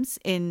Times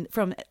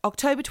from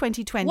October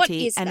 2020. What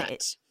is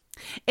that?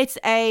 It's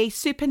a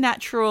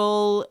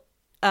supernatural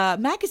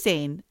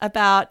magazine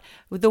about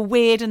the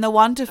weird and the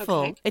wonderful.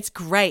 Okay. It's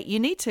great.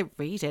 You need to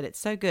read it. It's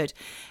so good.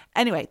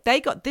 Anyway,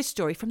 they got this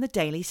story from the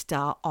Daily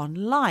Star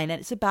online, and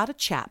it's about a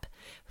chap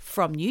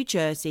from New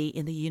Jersey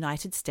in the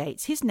United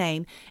States. His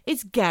name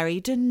is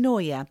Gary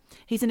DeNoia.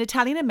 He's an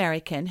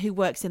Italian-American who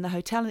works in the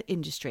hotel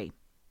industry.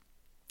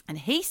 And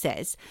he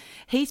says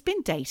he's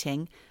been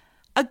dating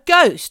a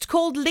ghost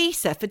called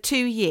Lisa for 2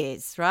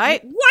 years,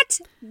 right? What?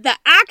 The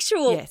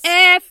actual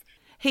F?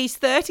 He's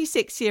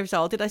 36 years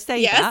old. Did I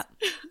say that?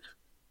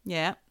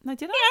 Yeah. No,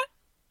 did I? Yeah,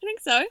 I think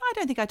so. I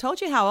don't think I told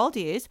you how old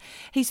he is.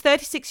 He's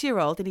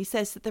 36-year-old, and he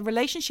says that the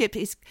relationship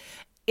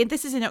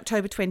this is in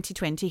October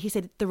 2020. He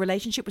said the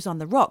relationship was on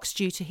the rocks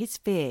due to his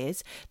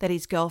fears that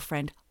his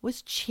girlfriend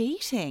was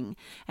cheating.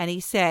 And he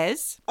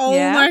says, oh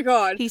my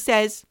God. He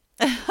says,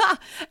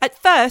 at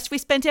first, we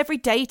spent every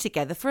day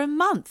together for a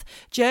month.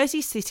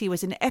 Jersey City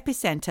was an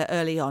epicenter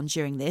early on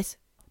during this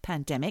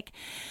pandemic,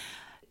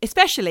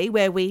 especially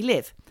where we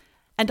live.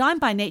 And I'm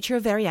by nature a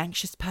very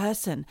anxious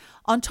person.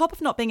 On top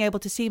of not being able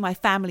to see my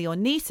family or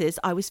nieces,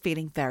 I was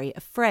feeling very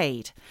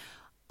afraid.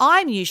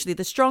 I'm usually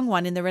the strong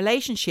one in the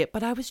relationship,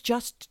 but I was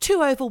just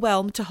too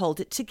overwhelmed to hold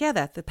it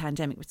together. The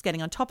pandemic was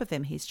getting on top of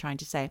him, he's trying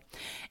to say.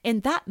 In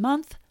that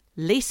month,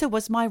 Lisa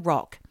was my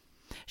rock.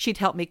 She'd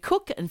help me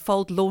cook and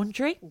fold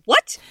laundry.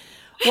 What?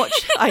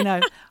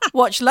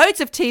 Watch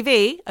loads of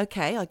TV.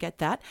 Okay, I get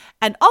that.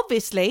 And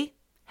obviously,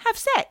 have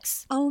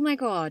sex. Oh my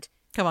God.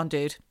 Come on,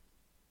 dude.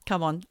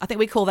 Come on. I think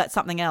we call that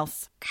something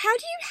else. How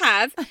do you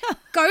have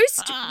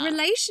ghost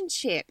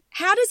relationship?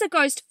 How does a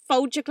ghost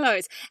fold your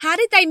clothes? How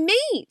did they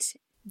meet?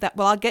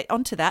 Well, I'll get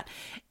onto that.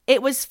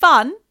 It was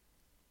fun,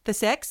 the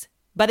sex,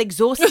 but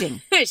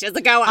exhausting. She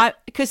doesn't go up.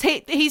 Because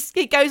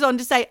he goes on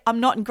to say, I'm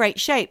not in great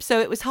shape, so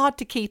it was hard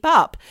to keep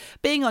up.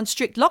 Being on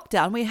strict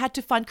lockdown, we had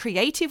to find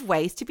creative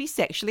ways to be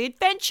sexually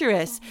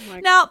adventurous.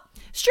 Now,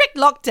 strict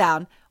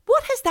lockdown,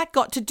 what has that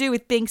got to do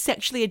with being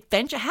sexually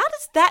adventurous? How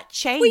does that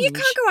change? Well, you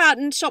can't go out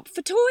and shop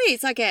for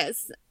toys, I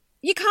guess.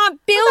 You can't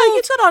build. Oh, no,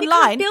 it's not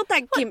online. You can't build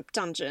that gimp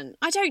dungeon.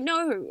 I don't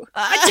know.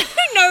 I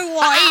don't know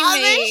what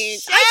he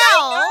means.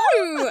 I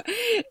don't know.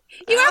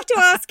 You have to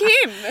ask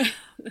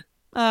him.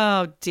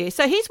 Oh dear.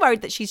 So he's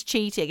worried that she's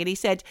cheating, and he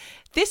said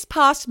this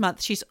past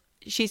month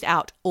she's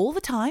out all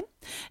the time.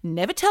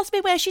 Never tells me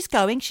where she's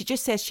going. She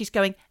just says she's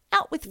going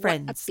out with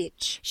friends. What a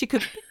bitch. She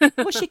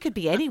could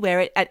be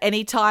anywhere at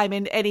any time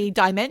in any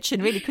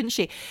dimension, really, couldn't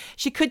she?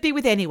 She could be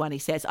with anyone, he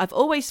says. I've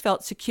always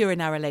felt secure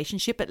in our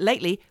relationship, but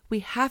lately we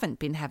haven't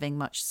been having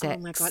much sex.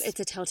 Oh my God, it's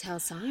a telltale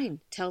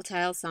sign.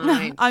 Telltale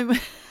sign.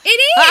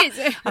 It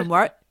is. I'm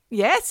worried.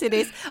 Yes, it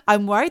is.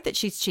 I'm worried that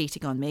she's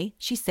cheating on me.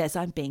 She says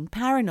I'm being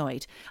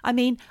paranoid. I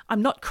mean,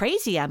 I'm not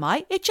crazy, am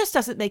I? It just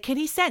doesn't make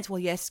any sense. Well,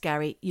 yes,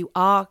 Gary, you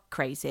are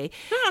crazy.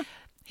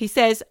 He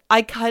says,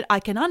 I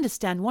can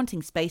understand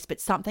wanting space,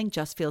 but something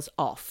just feels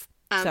off.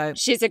 So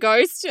she's a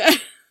ghost?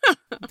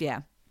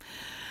 Yeah.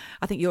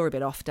 I think you're a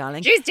bit off,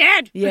 darling. She's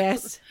dead.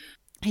 Yes.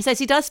 He says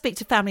he does speak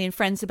to family and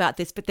friends about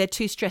this, but they're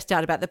too stressed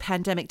out about the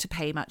pandemic to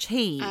pay much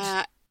heed.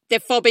 They're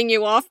fobbing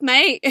you off,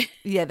 mate.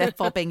 Yeah, they're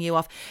fobbing you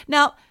off.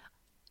 Now,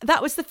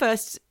 that was the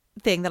first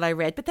thing that I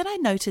read, but then I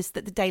noticed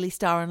that the Daily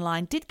Star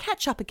Online did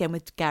catch up again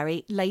with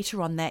Gary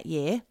later on that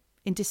year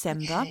in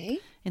December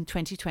in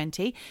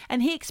 2020,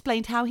 and he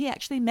explained how he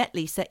actually met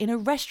Lisa in a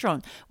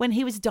restaurant when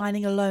he was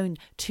dining alone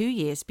 2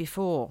 years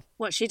before.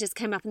 What, she just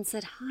came up and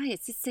said, hi,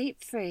 is this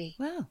seat free?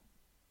 Well,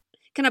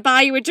 can I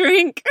buy you a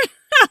drink?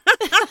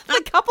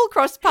 The couple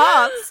crossed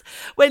paths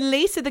when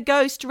Lisa the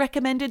ghost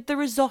recommended the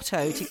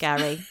risotto to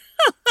Gary.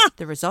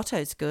 The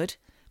risotto's good.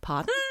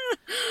 Pardon?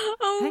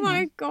 Oh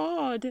my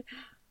God.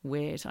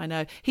 Weird, I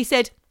know. He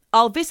said,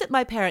 I'll visit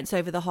my parents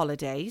over the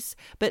holidays,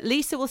 but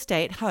Lisa will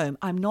stay at home.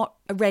 I'm not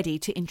ready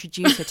to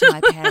introduce her to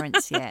my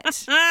parents yet.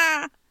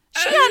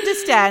 She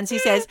understands, he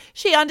says.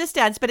 She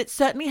understands, but it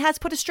certainly has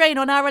put a strain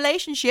on our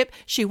relationship.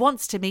 She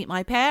wants to meet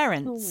my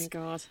parents. Oh my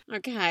God.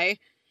 Okay.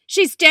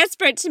 She's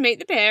desperate to meet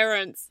the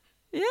parents.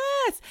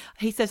 Yes.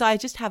 He says, I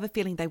just have a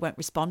feeling they won't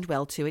respond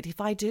well to it if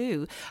I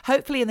do.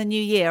 Hopefully in the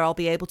new year, I'll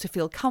be able to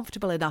feel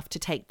comfortable enough to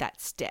take that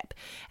step.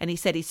 And he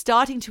said he's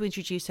starting to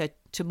introduce her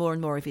to more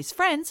and more of his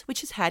friends,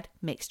 which has had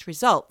mixed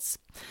results.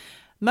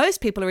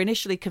 Most people are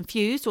initially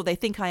confused or they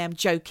think I am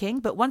joking,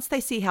 but once they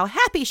see how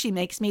happy she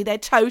makes me, they're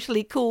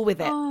totally cool with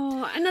it.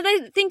 Oh, and are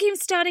they thinking of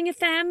starting a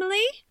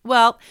family?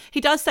 Well, he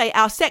does say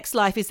our sex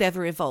life is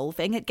ever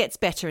evolving. It gets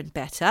better and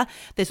better.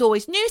 There's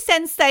always new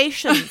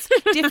sensations,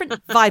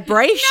 different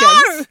vibrations.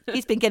 No!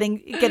 He's been getting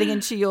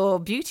into your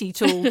beauty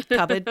tool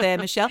cupboard there,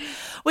 Michelle,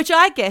 which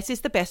I guess is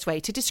the best way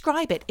to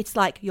describe it. It's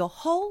like your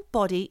whole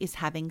body is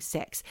having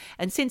sex.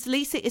 And since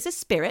Lisa is a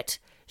spirit,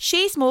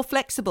 she's more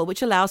flexible,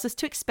 which allows us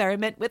to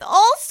experiment with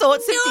all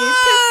sorts of new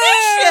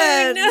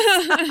positions.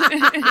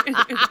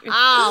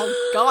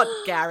 Oh, God,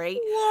 Gary.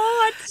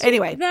 What?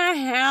 Anyway, the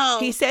hell?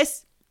 He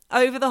says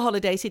over the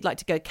holidays he'd like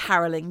to go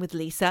caroling with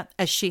Lisa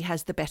as she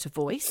has the better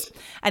voice.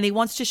 And he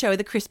wants to show her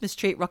the Christmas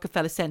tree at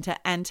Rockefeller Center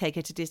and take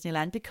her to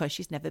Disneyland because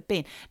she's never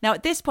been. Now,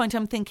 at this point,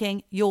 I'm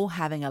thinking, you're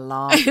having a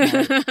laugh.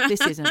 No,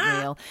 this isn't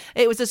real.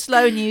 It was a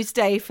slow news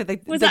day for the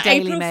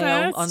Daily April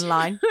Mail 1st?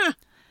 Online.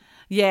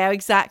 Yeah,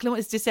 exactly. It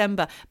was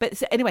December. But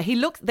so anyway,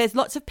 there's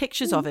lots of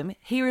pictures of him.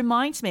 He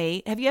reminds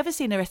me, have you ever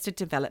seen Arrested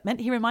Development?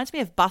 He reminds me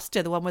of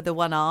Buster, the one with the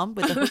one arm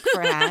with the hook for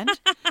a hand.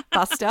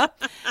 Buster.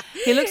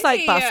 He looks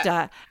like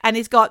Buster. And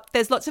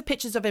there's lots of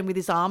pictures of him with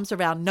his arms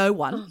around no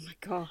one. Oh my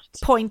God.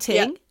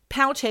 Pointing,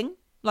 pouting,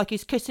 like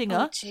he's kissing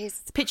her.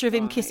 Picture of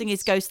him kissing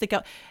his ghost.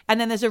 And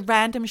then there's a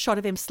random shot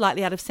of him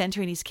slightly out of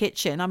center in his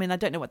kitchen. I mean, I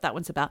don't know what that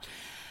one's about.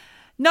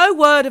 No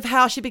word of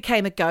how she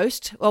became a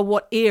ghost or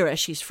what era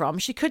she's from.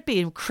 She could be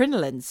in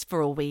crinolines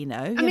for all we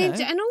know. I mean,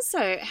 and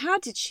also, how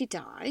did she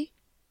die?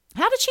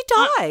 How did she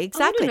die?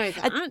 Exactly. I want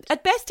to know that.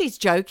 At best, he's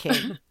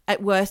joking.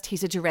 At worst,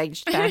 he's a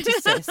deranged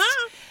fantasist.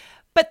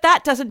 But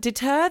that doesn't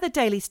deter the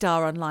Daily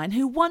Star Online,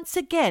 who once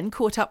again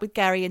caught up with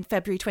Gary in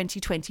February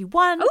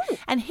 2021,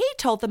 and he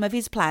told them of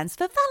his plans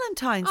for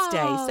Valentine's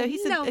Day. So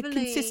he's a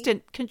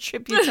consistent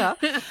contributor.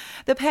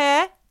 The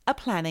pair are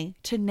planning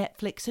to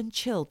Netflix and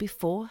chill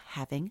before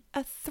having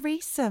a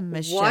threesome,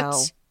 Michelle.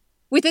 What?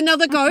 With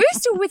another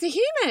ghost or with a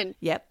human?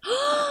 Yep.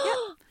 Yep.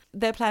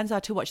 Their plans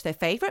are to watch their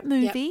favourite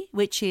movie,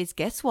 which is,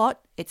 guess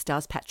what? It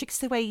stars Patrick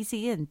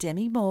Swayze and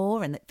Demi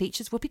Moore, and it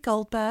features Whoopi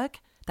Goldberg.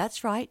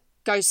 That's right.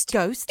 Ghost.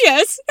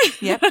 Yes.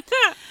 Yep.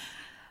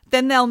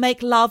 Then they'll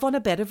make love on a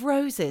bed of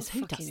roses.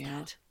 Who does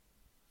that?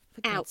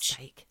 For God's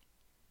sake.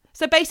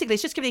 So basically,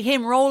 it's just going to be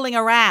him rolling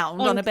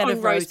around on a bed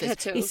of roses.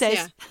 Petals, he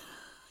says,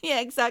 yeah,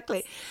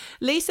 exactly.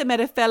 Lisa met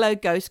a fellow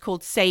ghost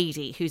called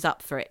Sadie, who's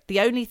up for it. The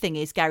only thing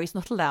is, Gary's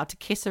not allowed to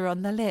kiss her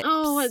on the lips.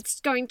 Oh,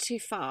 it's going too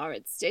far.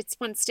 It's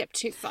one step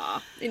too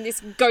far in this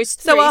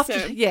ghost So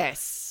threesome.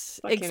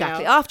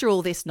 Exactly. After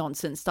all this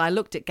nonsense, I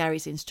looked at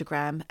Gary's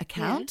Instagram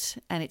account,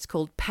 and it's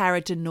called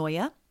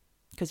Paradenoia,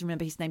 because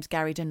remember his name's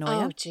Gary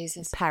Denoia. Oh,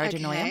 Jesus.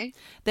 Paradenoia. Okay.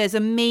 There's a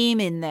meme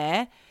in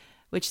there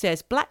which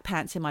says, black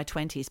pants in my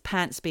 20s,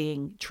 pants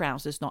being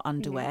trousers, not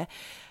underwear.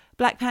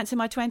 Black pants in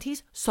my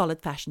 20s,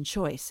 solid fashion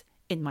choice.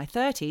 In my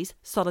 30s,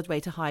 solid way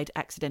to hide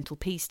accidental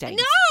pee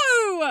stains.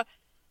 No!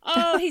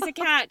 Oh, he's a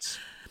catch.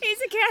 He's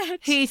a catch.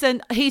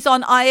 He's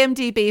on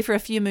IMDb for a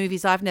few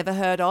movies I've never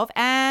heard of,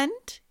 and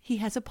he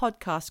has a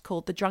podcast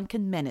called The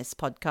Drunken Menace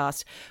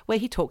Podcast, where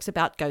he talks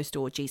about ghost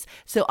orgies.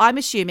 So I'm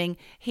assuming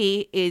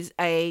he is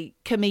a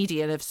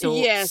comedian of sorts.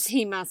 Yes,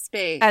 he must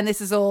be. And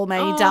this is all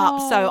made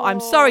up. So I'm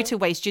sorry to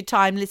waste your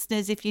time,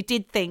 listeners, if you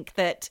did think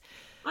that...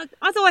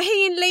 I thought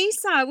he and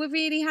Lisa were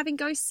really having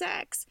ghost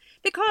sex,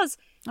 because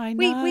I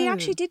know. we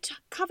actually did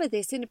cover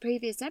this in a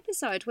previous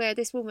episode where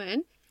this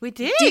woman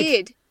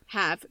did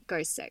have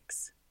ghost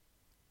sex.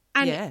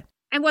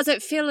 And was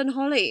it Phil and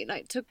Holly?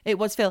 It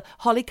was Phil.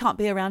 Holly can't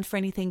be around for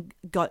anything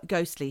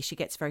ghostly. She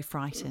gets very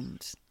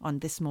frightened on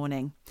this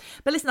morning.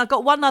 But listen, I've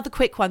got one other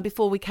quick one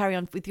before we carry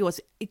on with yours,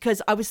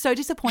 because I was so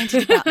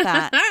disappointed about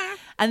that.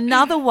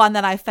 Another one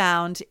that I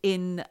found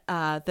in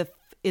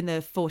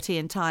the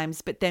 14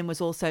 Times, but then was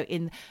also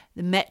in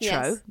the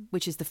Metro,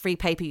 which is the free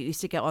paper you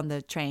used to get on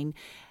the train.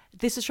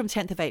 This is from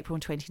 10th of April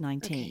in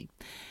 2019. Okay.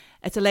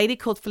 It's a lady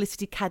called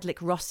Felicity Cadlick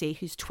Rossi,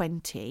 who's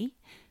 20.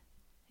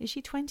 Is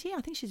she 20?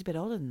 I think she's a bit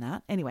older than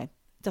that. Anyway,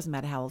 it doesn't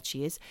matter how old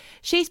she is.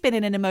 She's been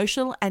in an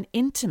emotional and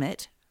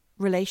intimate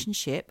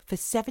relationship for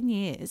 7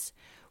 years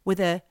with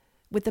the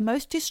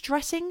most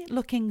distressing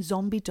looking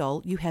zombie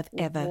doll you have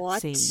ever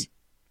seen.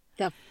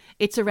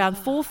 It's around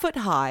 4 foot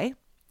high.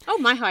 Oh,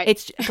 my height.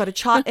 It's got a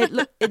child.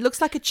 It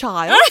looks like a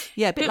child.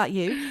 Yeah, a bit like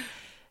you.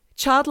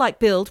 Childlike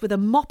build with a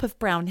mop of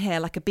brown hair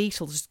like a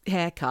Beatles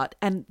haircut,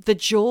 and the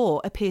jaw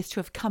appears to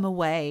have come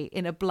away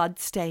in a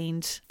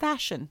blood-stained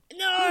fashion.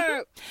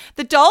 No!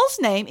 The doll's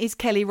name is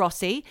Kelly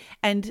Rossi,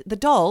 and the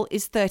doll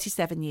is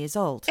 37 years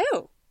old.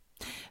 Ew.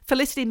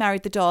 Felicity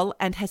married the doll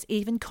and has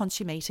even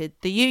consummated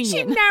the union.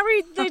 She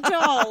married the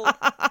doll.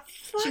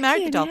 She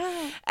married the doll.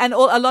 Hell. And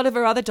a lot of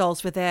her other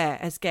dolls were there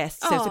as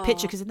guests. So there's a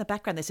picture, because in the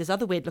background there's this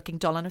other weird-looking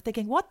doll, and I'm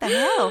thinking, what the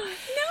hell?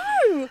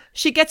 No!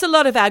 She gets a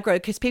lot of aggro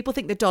because people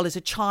think the doll is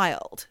a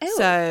child. Ew.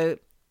 So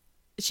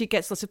she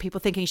gets lots of people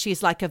thinking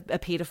she's like a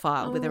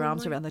paedophile with her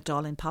arms around the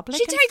doll in public.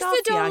 She takes stuff.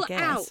 the doll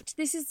yeah, out.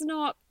 This is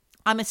not...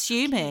 I'm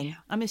assuming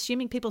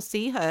people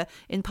see her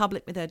in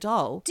public with her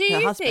doll. Do her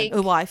you husband, think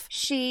her wife.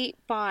 She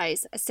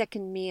buys a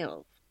second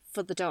meal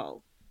for the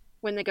doll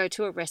when they go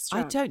to a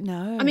restaurant? I don't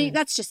know. I mean,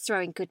 that's just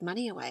throwing good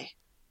money away.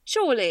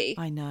 Surely.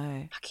 I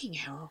know. Fucking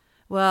hell.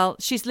 Well,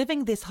 she's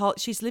living this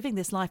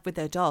life with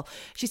her doll.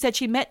 She said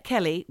she met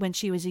Kelly when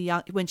she was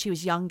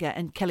younger,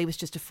 and Kelly was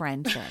just a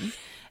friend then.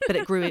 But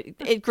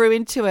it grew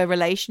into a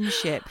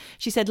relationship.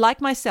 She said, like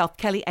myself,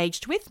 Kelly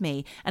aged with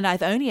me, and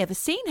I've only ever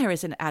seen her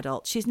as an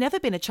adult. She's never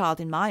been a child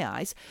in my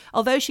eyes,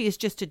 although she is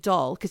just a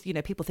doll, because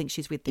people think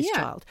she's with this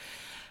child.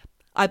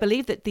 I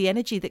believe that the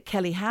energy that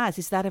Kelly has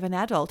is that of an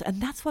adult,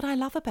 and that's what I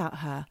love about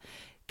her.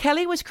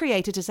 Kelly was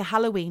created as a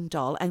Halloween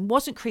doll and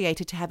wasn't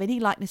created to have any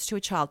likeness to a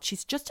child.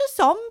 She's just a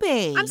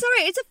zombie. I'm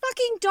sorry, it's a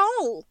fucking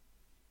doll.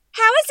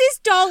 How is this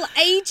doll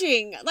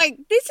aging?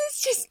 This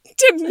is just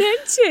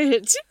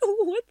demented.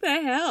 What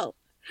the hell?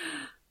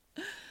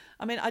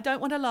 I mean, I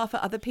don't want to laugh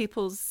at other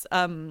people's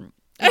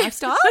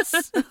lifestyle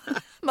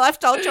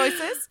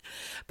choices,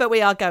 but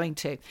we are going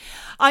to.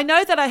 I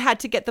know that I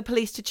had to get the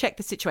police to check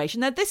the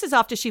situation. Now, this is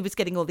after she was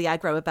getting all the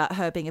aggro about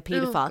her being a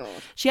paedophile.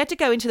 Oh, she had to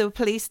go into the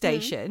police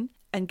station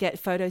and get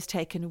photos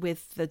taken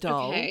with the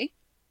doll. Okay.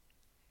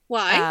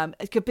 Why?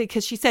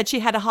 Because she said she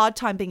had a hard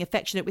time being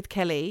affectionate with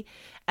Kelly.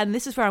 And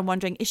this is where I'm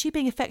wondering, is she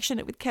being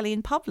affectionate with Kelly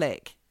in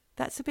public?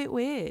 That's a bit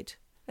weird.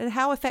 And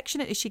how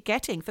affectionate is she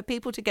getting for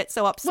people to get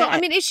so upset? Well,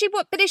 I mean, is she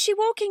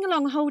walking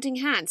along holding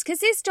hands? Because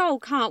this doll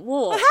can't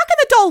walk. Well, how can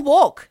the doll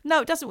walk?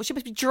 No, it doesn't. She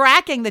must be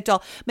dragging the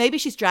doll. Maybe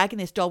she's dragging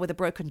this doll with a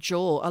broken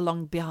jaw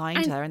along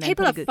behind her. And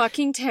people are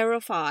fucking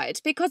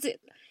terrified because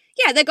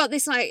Yeah, they got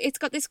this it's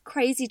got this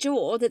crazy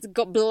jaw that's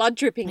got blood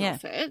dripping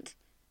off it.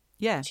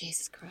 Yeah.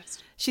 Jesus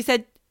Christ. She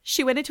said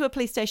she went into a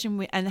police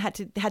station and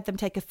had them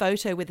take a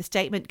photo with a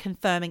statement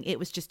confirming it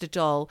was just a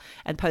doll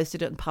and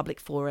posted it in public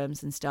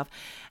forums and stuff.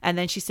 And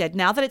then she said,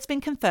 now that it's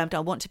been confirmed, I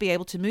want to be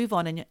able to move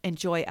on and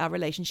enjoy our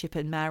relationship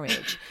and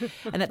marriage.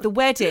 And at the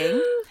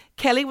wedding,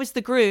 Kelly was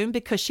the groom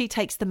because she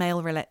takes the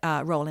male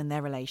role in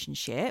their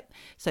relationship.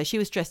 So she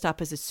was dressed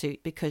up as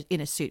in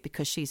a suit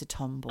because she's a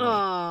tomboy.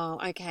 Oh,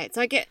 okay.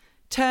 So I get...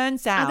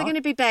 Turns out... Are they going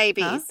to be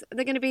babies? Huh? Are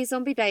they going to be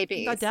zombie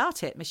babies? I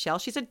doubt it, Michelle.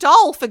 She's a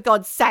doll, for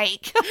God's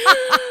sake.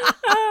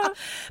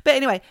 But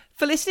anyway,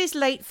 Felicity's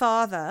late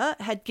father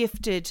had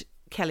gifted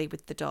Kelly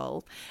with the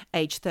doll,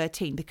 age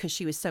 13, because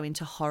she was so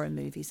into horror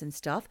movies and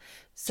stuff.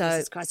 So,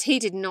 Jesus Christ. He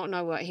did not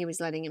know what he was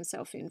letting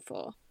himself in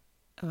for.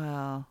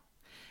 Well,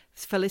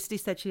 Felicity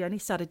said she only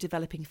started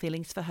developing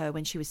feelings for her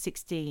when she was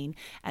 16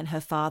 and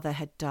her father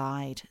had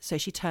died. So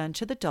she turned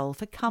to the doll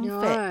for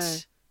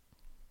comfort.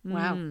 No.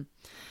 Wow.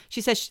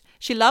 She says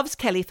she loves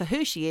Kelly for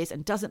who she is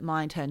and doesn't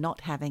mind her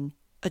not having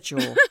a jaw.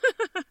 That's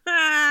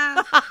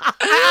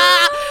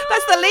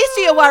the least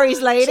of your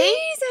worries, lady.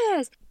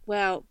 Jesus.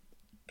 Well,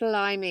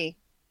 blimey.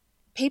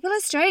 People are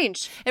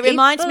strange. It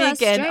reminds me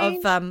again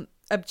of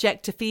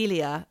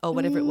objectophilia or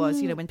whatever it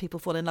was, when people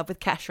fall in love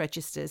with cash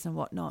registers and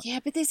whatnot. Yeah,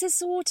 but this is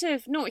sort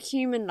of not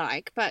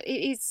human-like, but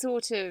it is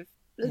sort of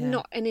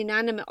not an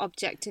inanimate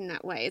object in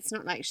that way. It's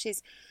not like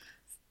she's...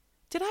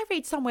 Did I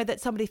read somewhere that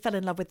somebody fell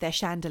in love with their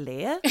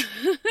chandelier?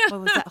 Or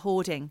was that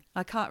hoarding?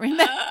 I can't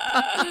remember.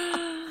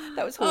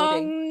 That was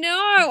hoarding. Oh,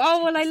 no.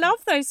 Oh, well, I love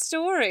those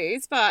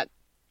stories, but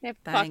they're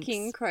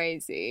fucking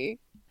crazy.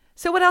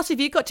 So what else have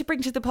you got to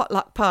bring to the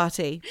potluck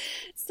party?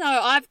 So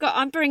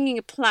I'm bringing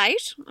a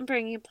plate. I'm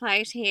bringing a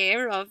plate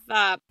here of...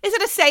 Is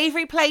it a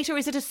savoury plate or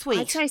is it a sweet?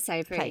 I'd say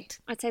savoury. Plate.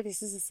 I'd say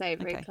this is a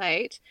savoury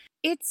plate.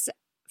 It's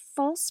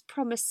false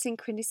promise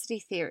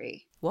synchronicity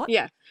theory. What?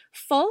 Yeah.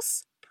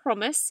 False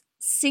promise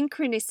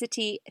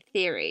synchronicity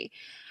theory.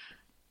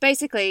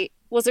 Basically,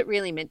 was it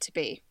really meant to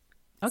be?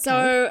 Okay.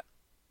 So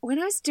when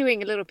I was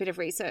doing a little bit of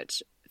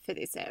research for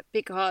this app,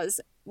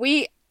 because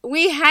we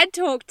had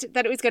talked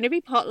that it was going to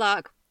be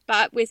potluck,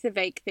 but with the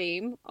vague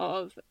theme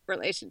of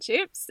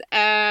relationships.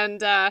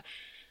 And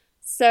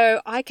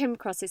so I came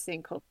across this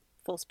thing called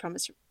false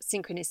promise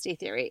synchronicity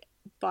theory,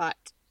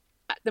 but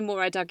the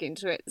more I dug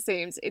into it, it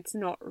seems it's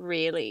not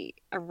really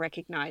a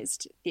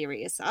recognized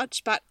theory as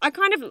such. But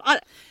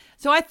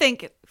So I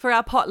think for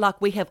our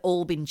potluck, we have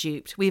all been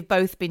duped. We've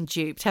both been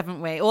duped,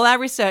 haven't we? All our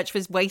research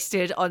was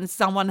wasted on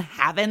someone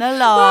having a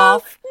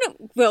laugh.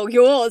 Well,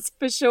 yours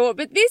for sure.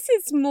 But this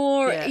is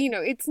more,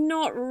 it's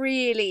not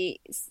really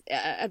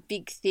a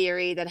big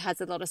theory that has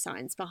a lot of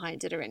science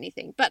behind it or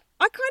anything. But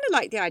I kind of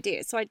like the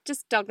idea. So I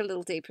just dug a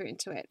little deeper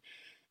into it.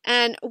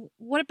 And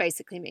what it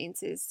basically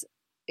means is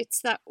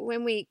it's that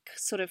when we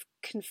sort of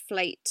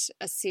conflate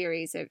a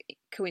series of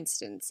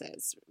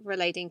coincidences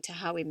relating to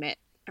how we met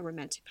a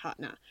romantic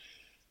partner,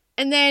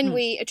 and then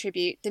we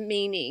attribute the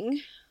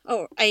meaning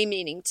or a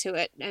meaning to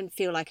it and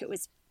feel like it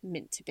was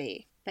meant to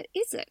be. But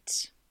is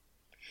it?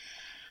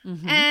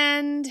 Mm-hmm.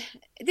 And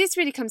this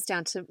really comes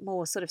down to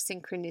more sort of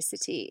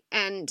synchronicity.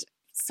 And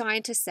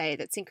scientists say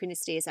that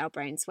synchronicity is our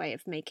brain's way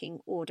of making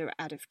order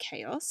out of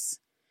chaos,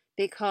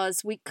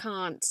 because we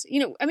can't,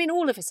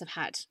 all of us have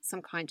had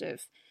some kind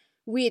of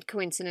weird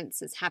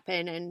coincidences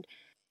happen, and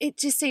it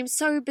just seems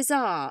so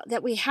bizarre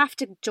that we have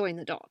to join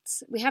the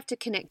dots. We have to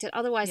connect it.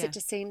 Otherwise, it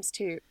just seems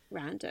too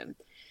random.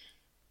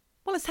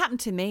 Well, it's happened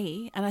to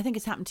me, and I think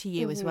it's happened to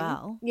you as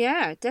well.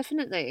 Yeah,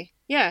 definitely.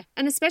 Yeah,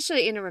 and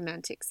especially in a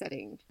romantic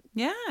setting.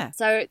 Yeah.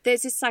 So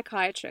there's this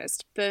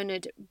psychiatrist,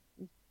 Bernard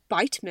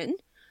Beitman,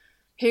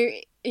 who,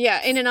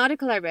 in an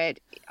article I read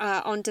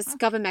on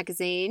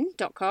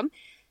discovermagazine.com,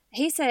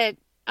 he said,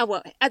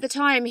 at the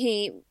time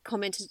he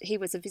commented he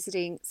was a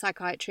visiting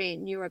psychiatry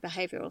and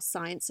neurobehavioral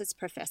sciences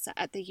professor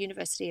at the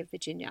University of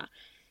Virginia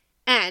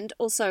and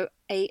also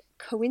a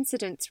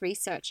coincidence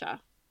researcher.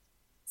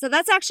 So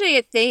that's actually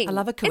a thing. I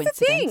love a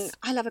coincidence. It's a thing.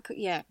 I love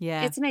yeah.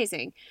 It's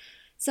amazing.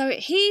 So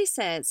he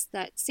says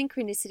that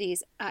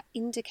synchronicities are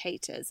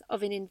indicators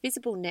of an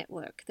invisible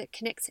network that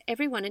connects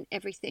everyone and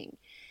everything.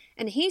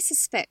 And he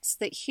suspects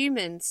that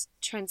humans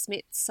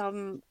transmit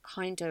some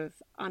kind of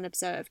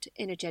unobserved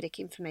energetic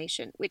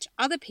information, which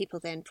other people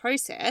then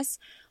process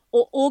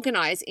or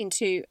organize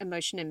into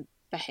emotion and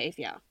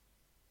behavior.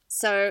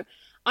 So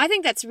I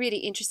think that's really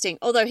interesting.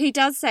 Although he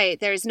does say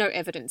there is no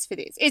evidence for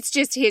this. It's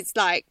just his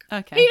he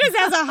just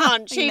has a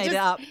hunch. He made it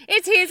up.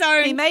 It's his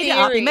own He made theory.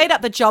 it up. He made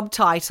up the job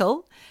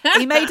title.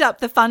 He made up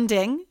the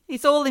funding.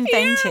 It's all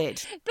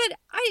invented. Yeah, but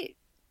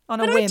on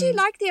a whim. I do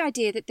like the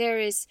idea that there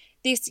is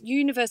this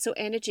universal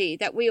energy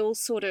that we all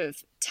sort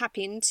of tap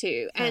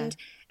into and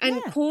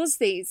cause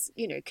these,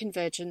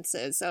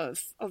 convergences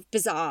of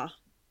bizarre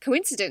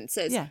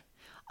coincidences. Yeah.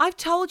 I've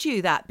told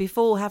you that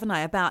before, haven't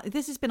I?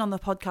 This has been on the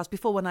podcast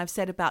before when I've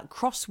said about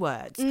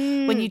crosswords.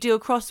 When you do a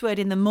crossword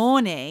in the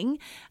morning,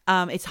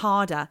 it's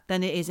harder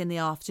than it is in the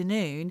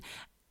afternoon.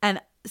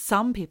 And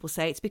some people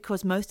say it's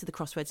because most of the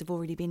crosswords have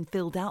already been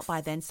filled out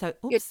by then. So,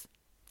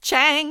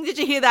 Chang, did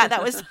you hear that?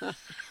 That was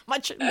my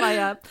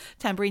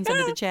tambourine's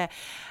under the chair.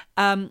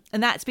 And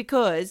that's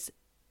because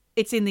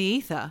it's in the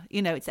ether.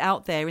 You know, it's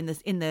out there in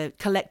the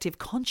collective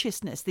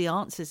consciousness. The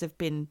answers have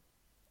been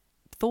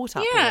thought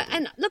up. Yeah, already.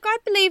 and look, I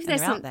believe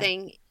there's they're out there.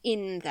 something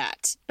in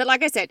that. But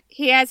like I said,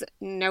 he has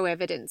no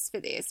evidence for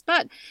this.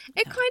 But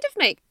it kind of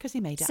makes 'Cause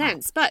he made it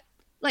sense. up. But,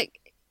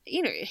 like,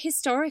 you know,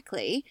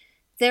 historically,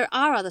 there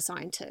are other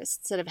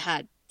scientists that have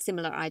had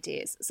similar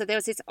ideas. So there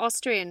was this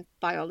Austrian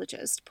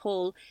biologist,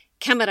 Paul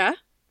Kammerer.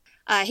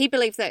 He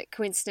believed that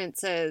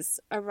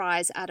coincidences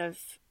arise out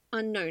of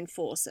unknown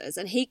forces,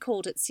 and he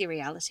called it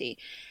seriality.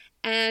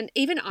 And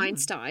even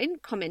Einstein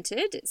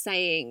commented,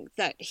 saying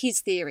that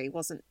his theory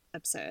wasn't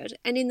absurd.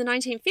 And in the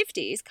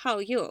 1950s,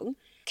 Carl Jung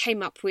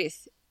came up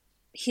with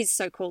his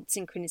so-called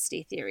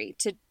synchronicity theory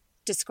to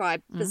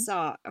describe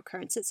bizarre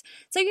occurrences.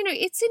 So, you know,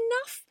 it's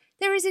enough.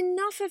 There is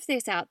enough of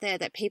this out there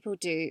that people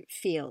do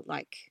feel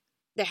like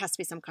there has to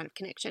be some kind of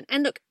connection.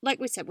 And look, like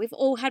we said, we've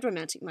all had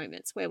romantic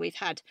moments where we've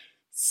had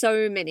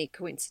so many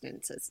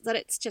coincidences that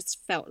it's just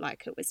felt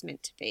like it was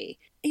meant to be.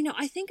 You know,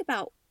 I think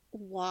about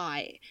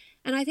why.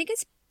 And I think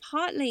it's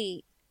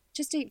partly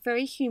just a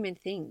very human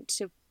thing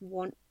to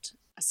want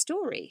a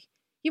story.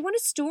 You want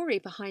a story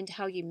behind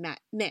how you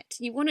met.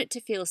 You want it to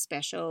feel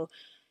special.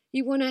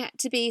 You want it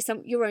to be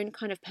your own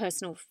kind of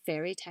personal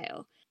fairy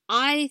tale.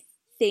 I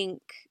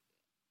think,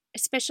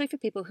 especially for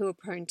people who are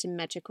prone to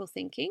magical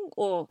thinking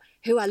or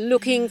who are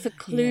looking for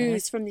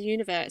clues from the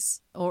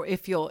universe. Or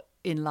if you're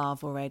in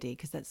love already,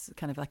 because that's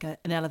kind of like an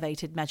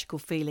elevated magical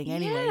feeling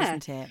anyway,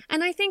 isn't it?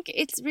 And I think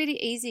it's really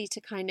easy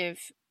to kind of,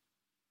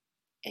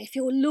 if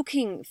you're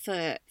looking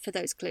for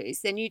those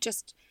clues, then you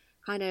just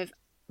kind of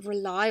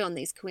rely on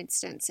these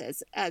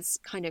coincidences as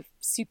kind of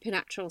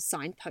supernatural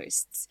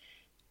signposts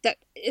that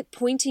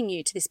pointing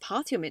you to this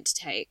path you're meant to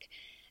take.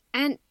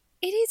 And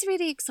it is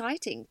really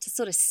exciting to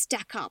sort of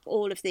stack up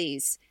all of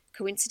these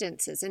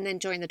coincidences and then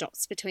join the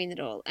dots between it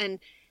all and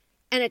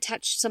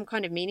attach some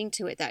kind of meaning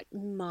to it that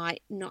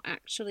might not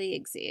actually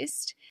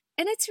exist.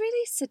 And it's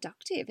really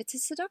seductive. It's a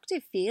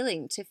seductive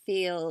feeling to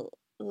feel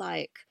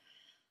like,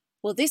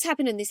 well, this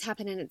happened and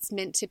it's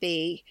meant to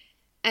be.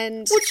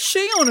 And What's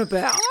she on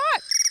about?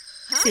 What?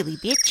 Silly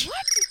bitch.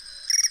 What?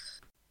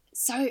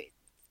 So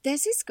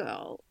there's this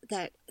girl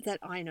that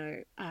I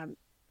know,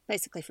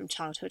 basically from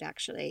childhood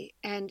actually,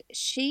 and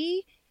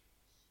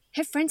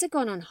her friends had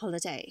gone on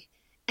holiday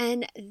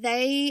and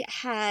they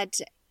had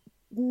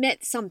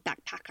met some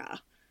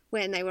backpacker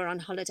when they were on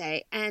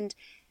holiday, and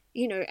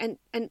you know,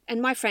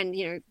 and my friend,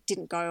 you know,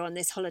 didn't go on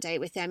this holiday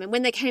with them, and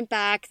when they came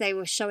back they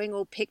were showing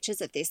all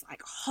pictures of this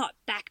like hot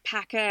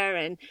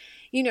backpacker, and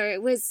you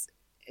know,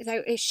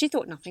 she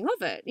thought nothing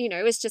of it. You know,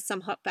 it was just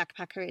some hot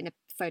backpacker in a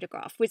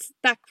photograph. With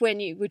back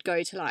when you would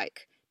go to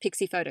like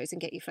Pixie Photos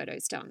and get your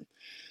photos done.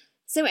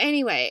 So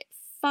anyway,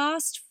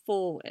 fast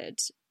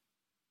forward,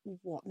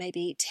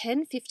 maybe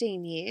 10,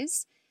 15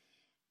 years,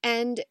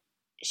 and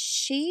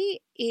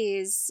she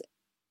is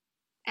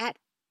at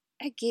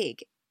a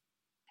gig,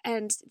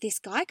 and this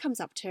guy comes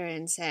up to her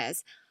and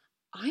says,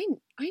 I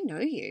know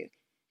you.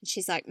 And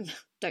she's like,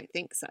 don't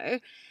think so.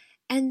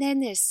 And then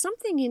there's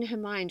something in her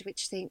mind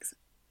which thinks,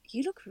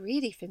 you look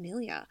really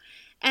familiar.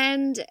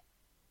 And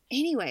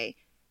anyway,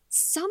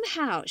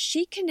 somehow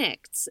she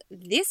connects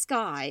this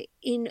guy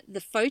in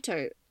the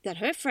photo that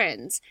her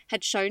friends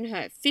had shown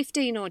her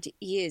 15 odd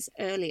years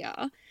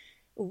earlier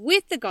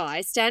with the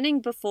guy standing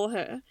before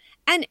her.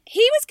 And he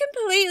was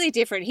completely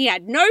different. He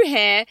had no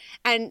hair.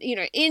 And, you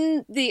know,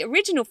 in the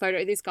original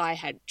photo, this guy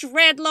had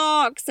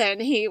dreadlocks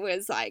and he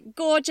was like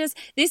gorgeous.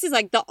 This is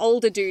like the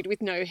older dude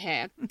with no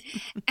hair.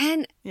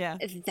 And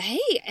they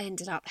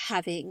ended up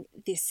having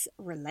this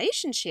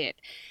relationship.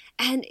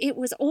 And it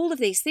was all of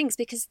these things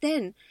because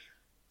then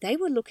they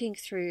were looking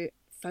through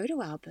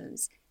photo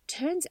albums.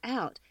 Turns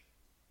out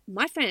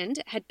my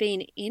friend had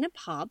been in a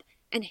pub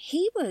and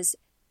he was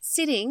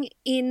sitting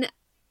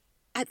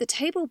at the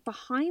table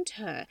behind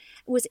her,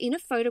 was in a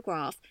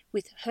photograph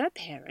with her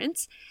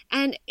parents,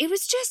 and it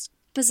was just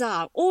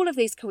bizarre. All of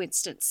these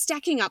coincidences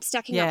stacking up.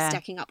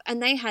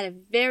 And they had a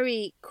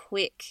very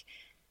quick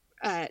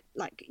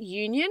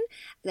union.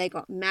 They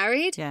got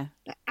married,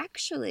 but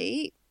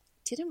actually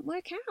didn't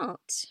work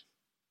out.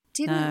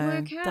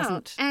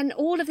 And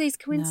all of these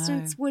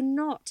coincidences were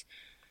not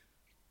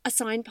a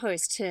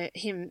signpost to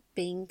him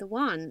being the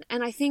one.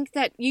 And I think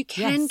that you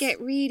can get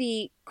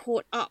really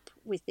caught up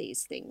with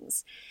these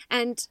things.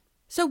 And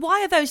so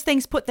why are those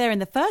things put there in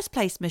the first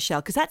place,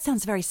 Michelle? Because that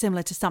sounds very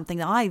similar to something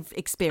that I've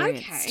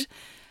experienced.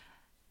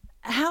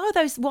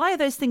 Okay. Why are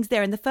those things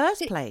there in the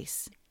first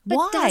place? But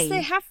why? Does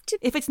there have to,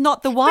 if it's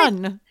not the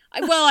one?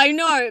 Well, I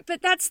know,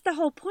 but that's the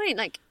whole point.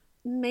 Like,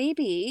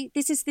 maybe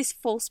this is this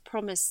false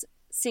promise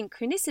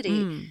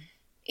synchronicity.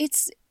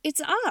 It's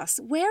us.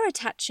 We're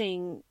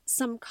attaching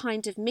some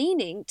kind of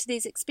meaning to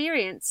these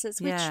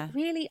experiences which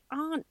really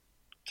aren't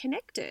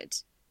connected.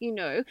 You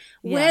know,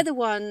 we're the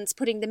ones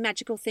putting the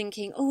magical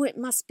thinking, oh, it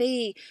must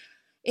be,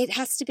 it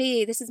has to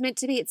be, this is meant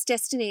to be, it's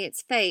destiny,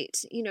 it's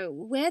fate. You know,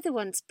 we're the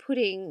ones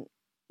putting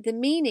the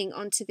meaning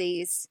onto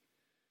these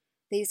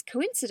these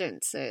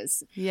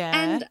coincidences. Yeah.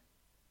 And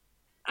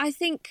I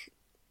think,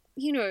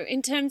 you know,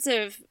 in terms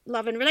of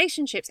love and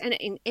relationships and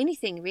in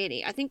anything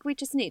really, I think we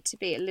just need to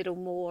be a little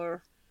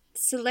more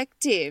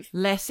selective.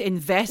 Less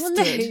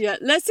invested. Well,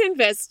 less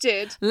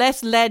invested.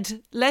 Less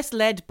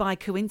led by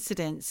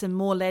coincidence and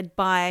more led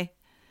by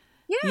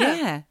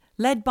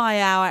led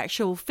by our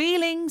actual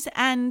feelings,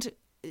 and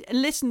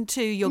listen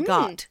to your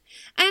gut.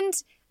 And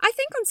I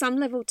think on some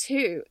level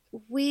too,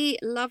 we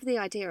love the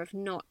idea of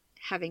not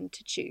having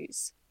to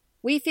choose.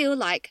 We feel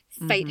like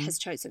fate has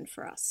chosen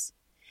for us.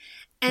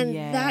 And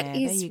that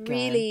is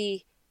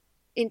really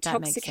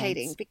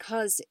intoxicating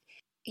because,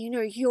 you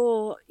know,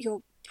 you're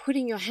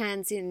putting your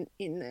hands in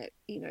the,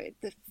 you know,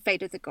 the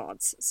fate of the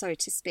gods, so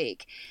to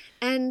speak.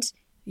 And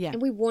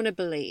we want to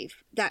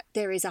believe that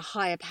there is a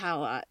higher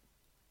power,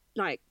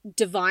 like,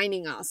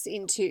 divining us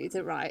into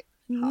the right path.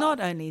 Not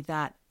only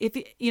that, if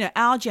you know,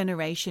 our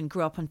generation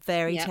grew up on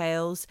fairy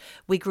tales.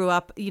 We grew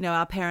up, you know,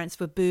 our parents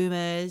were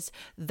boomers.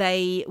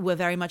 They were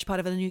very much part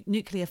of a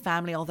nuclear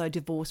family, although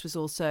divorce was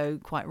also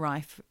quite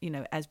rife, you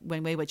know, as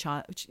when we were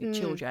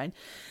children.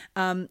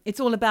 It's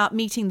all about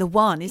meeting the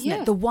one, isn't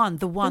it? The one.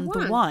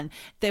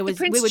 There was,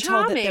 we were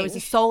told that there was a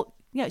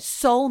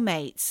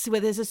soulmates, where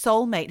there's a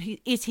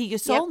soulmate. Is he your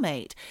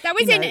soulmate? That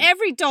was in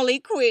every Dolly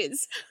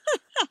quiz.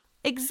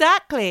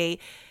 Exactly.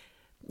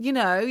 You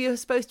know, you're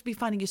supposed to be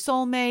finding your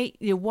soulmate,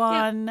 your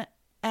one.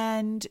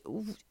 And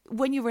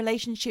when your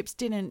relationships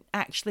didn't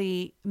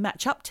actually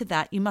match up to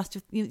that,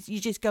 you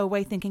just go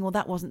away thinking, well,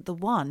 that wasn't the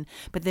one.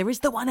 But there is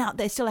the one out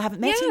there. Still, I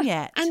haven't met him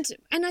yet.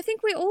 And I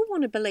think we all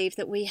want to believe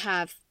that we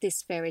have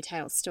this fairy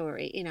tale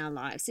story in our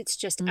lives. It's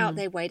just out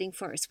there waiting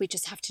for us. We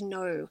just have to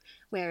know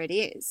where it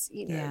is,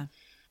 you know.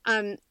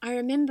 I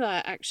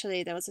remember,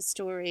 actually, there was a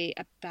story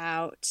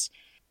about,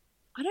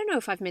 I don't know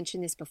if I've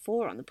mentioned this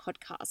before on the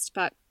podcast,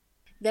 but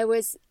there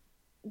was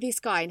this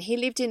guy, and he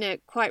lived in a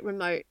quite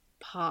remote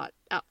part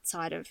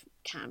outside of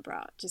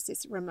Canberra, just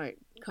this remote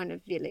kind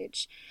of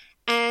village.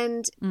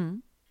 And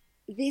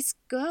this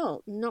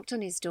girl knocked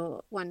on his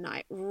door one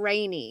night,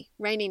 rainy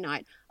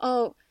night.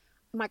 Oh,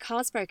 my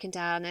car's broken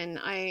down and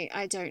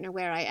I don't know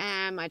where I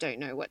am. I don't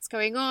know what's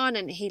going on.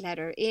 And he let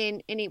her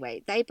in.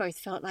 Anyway, they both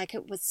felt like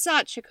it was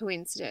such a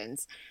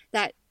coincidence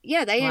that,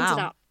 they ended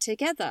up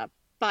together.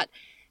 But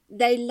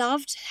they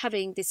loved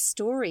having this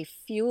story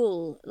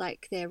fuel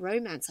like their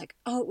romance. Like,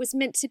 oh, it was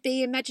meant to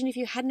be. Imagine if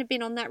you hadn't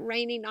been on that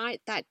rainy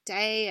night that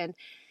day. And,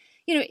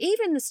 you know,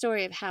 even the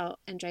story of how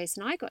Andreas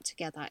and I got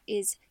together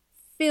is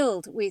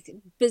filled with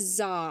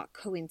bizarre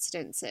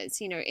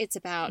coincidences. You know, it's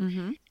about,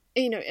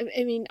 you know,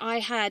 I mean, I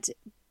had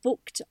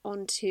booked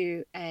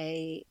onto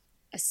a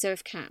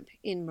surf camp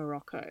in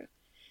Morocco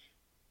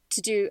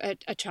to do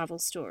a travel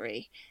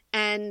story.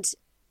 And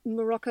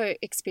Morocco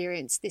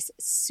experienced this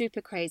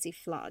super crazy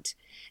flood,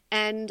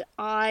 and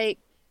I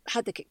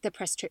had the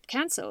press trip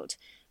cancelled,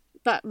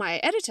 but my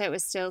editor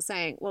was still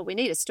saying, well, we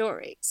need a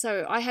story.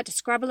 So I had to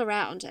scrabble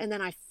around, and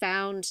then I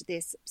found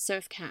this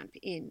surf camp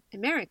in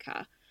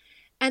America,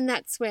 and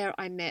that's where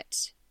I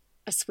met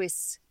a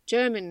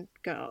Swiss-German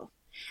girl.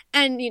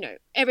 And, you know,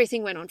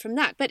 everything went on from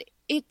that. But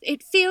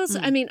it feels,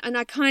 I mean, and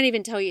I can't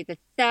even tell you the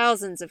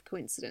thousands of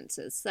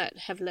coincidences that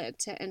have led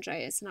to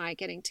Andreas and I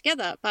getting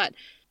together, but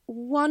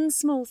one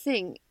small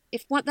thing,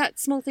 if that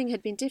small thing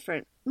had been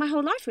different, my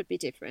whole life would be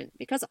different,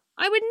 because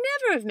I would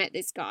never have met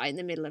this guy in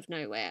the middle of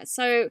nowhere.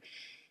 So,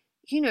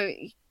 you know,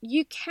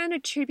 you can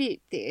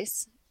attribute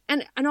this,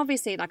 and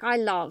obviously, like, I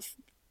love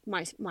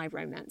my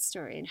romance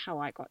story and how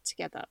I got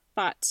together,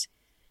 but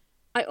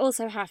I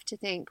also have to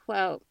think,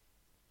 well,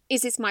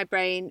 is this my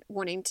brain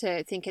wanting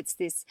to think it's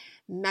this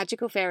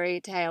magical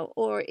fairy tale,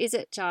 or is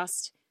it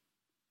just,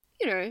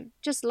 you know,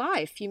 just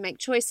life? You make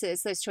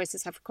choices. Those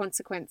choices have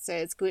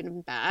consequences, good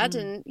and bad,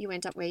 and you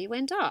end up where you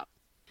end up.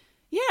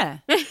 Yeah.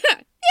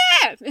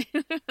 Yeah.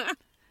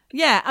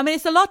 Yeah. I mean,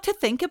 it's a lot to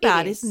think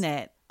about, isn't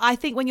it? I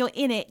think when you're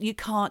in it, you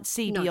can't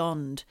see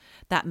beyond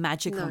that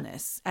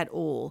magicalness at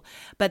all.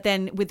 But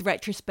then with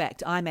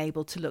retrospect, I'm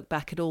able to look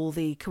back at all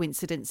the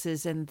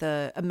coincidences and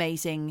the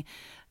amazing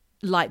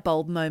light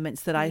bulb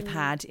moments that I've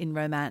had in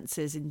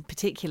romances in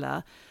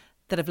particular,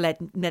 that have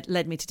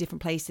led me to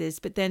different places.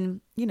 But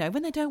then, you know,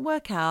 when they don't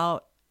work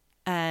out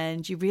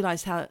and you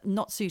realize how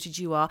not suited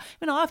you are.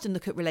 I mean, I often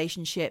look at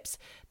relationships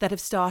that have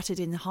started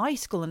in high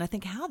school and I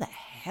think, how the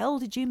hell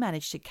did you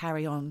manage to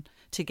carry on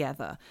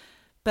together?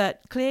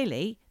 But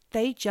clearly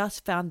they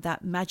just found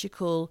that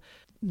magical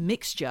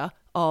mixture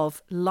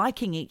of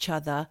liking each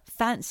other,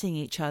 fancying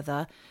each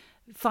other,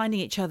 finding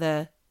each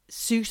other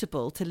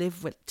suitable to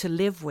live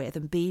with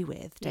and be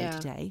with day to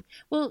day.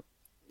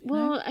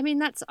 Well, I mean,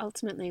 that's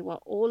ultimately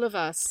what all of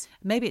us...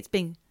 Maybe it's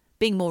being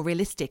more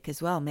realistic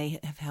as well may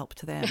have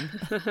helped them.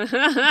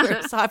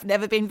 Whereas I've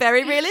never been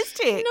very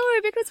realistic.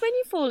 No, because when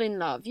you fall in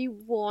love, you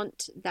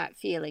want that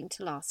feeling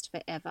to last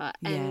forever.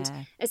 And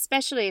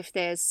especially if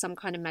there's some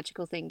kind of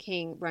magical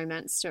thinking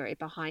romance story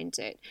behind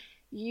it,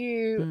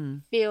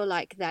 you feel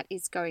like that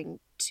is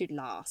going to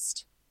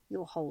last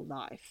your whole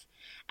life.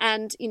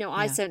 And, you know,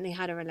 I certainly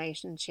had a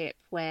relationship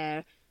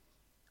where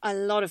a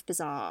lot of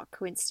bizarre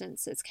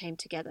coincidences came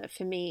together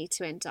for me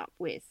to end up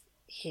with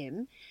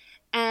him.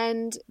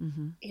 And,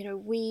 you know,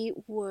 we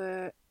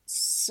were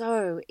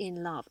so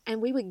in love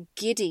and we were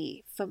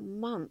giddy for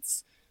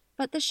months.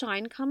 But the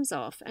shine comes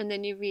off and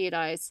then you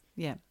realize,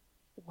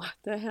 what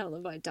the hell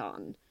have I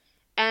done?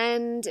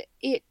 And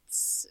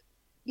it's,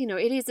 you know,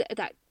 it is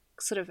that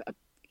sort of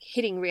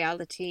hitting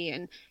reality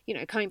and, you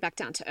know, coming back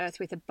down to earth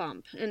with a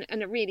bump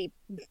and a really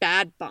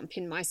bad bump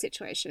in my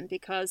situation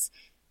because,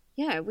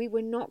 we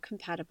were not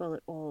compatible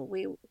at all.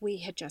 We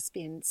had just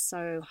been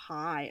so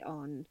high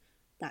on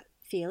that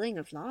feeling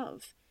of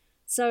love.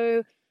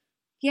 So,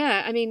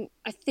 I mean,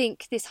 I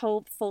think this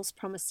whole false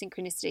promise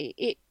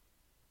synchronicity,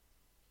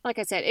 like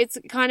I said, it's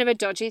kind of a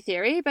dodgy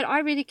theory, but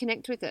I really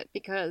connect with it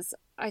because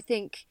I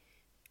think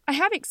I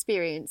have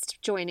experienced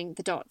joining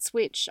the dots,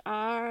 which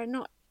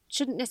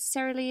shouldn't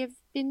necessarily have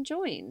been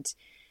joined.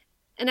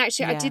 And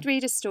actually, I did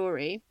read a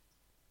story.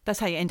 That's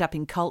how you end up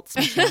in cults,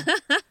 Michelle.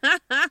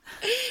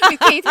 With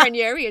Keith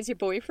Raniere as your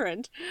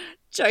boyfriend.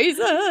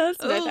 Jesus.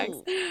 No thanks.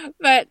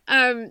 But,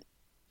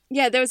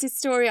 there was this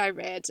story I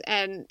read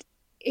and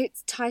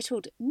it's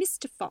titled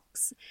Mr.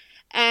 Fox.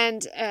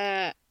 And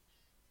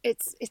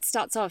it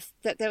starts off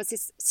that there was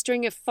this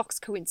string of Fox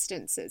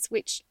coincidences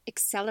which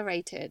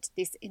accelerated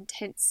this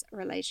intense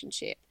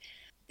relationship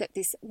that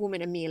this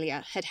woman,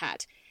 Amelia,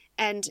 had.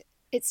 And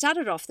it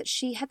started off that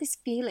she had this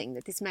feeling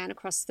that this man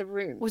across the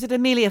room... Was it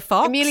Amelia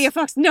Fox? Amelia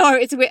Fox. No,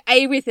 it's with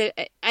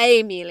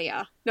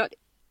Amelia, not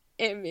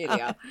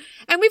Amelia. Oh.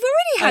 And we've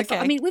already had...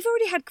 I mean, we've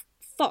already had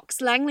Fox,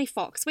 Langley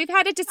Fox. We've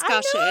had a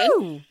discussion. I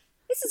know.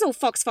 This is all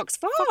Fox.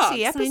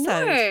 Foxy episode.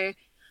 I know.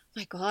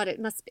 My God, it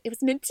was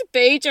meant to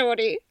be,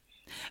 Geordie.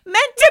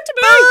 Meant to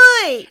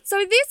be!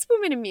 So this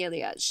woman,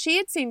 Amelia, she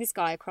had seen this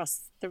guy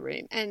across the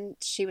room and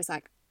she was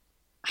like,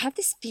 I have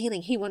this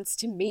feeling he wants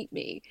to meet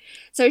me.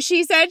 So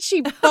she said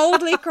she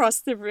boldly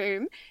crossed the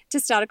room to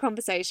start a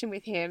conversation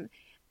with him.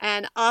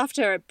 And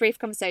after a brief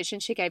conversation,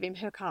 she gave him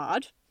her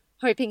card,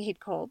 hoping he'd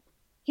call.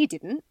 He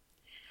didn't.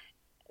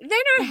 Then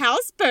her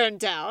house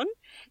burned down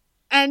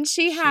and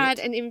she had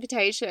an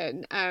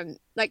invitation.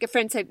 Like a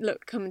friend said,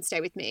 look, come and stay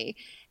with me.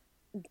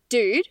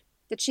 Dude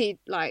that she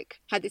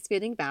had this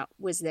feeling about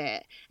was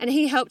there. And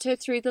he helped her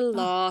through the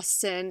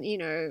loss and, you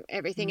know,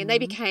 everything. And they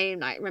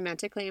became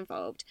romantically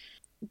involved.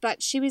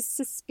 But she was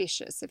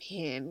suspicious of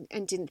him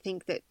and didn't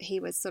think that he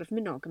was sort of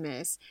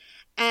monogamous.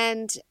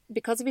 And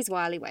because of his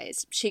wily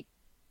ways, she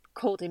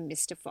called him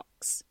Mr.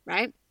 Fox,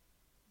 right?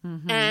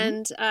 Mm-hmm.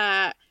 And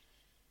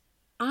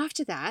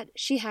after that,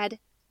 she had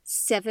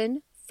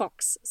 7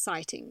 fox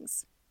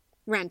sightings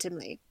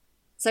randomly.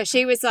 So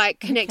she was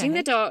connecting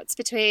the dots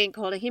between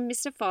calling him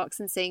Mr. Fox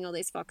and seeing all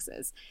these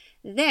foxes.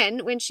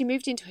 Then when she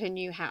moved into her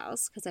new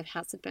house, because her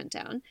house had burnt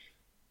down,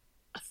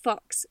 a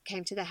fox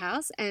came to the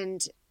house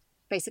and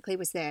basically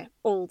was there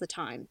all the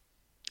time.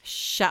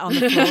 Shat on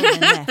the floor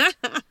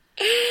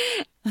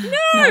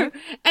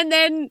and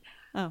then left.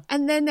 No.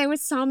 And then there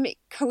was some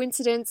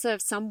coincidence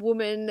of some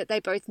woman that they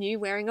both knew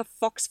wearing a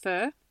fox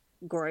fur.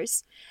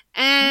 Gross.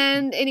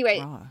 And anyway,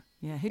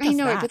 who does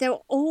that? But there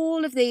were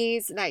all of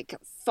these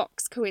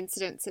fox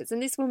coincidences.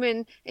 And this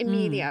woman,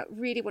 Amelia,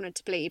 really wanted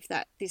to believe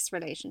that this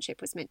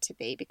relationship was meant to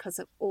be because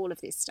of all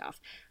of this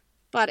stuff.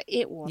 But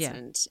it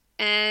wasn't.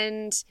 Yeah.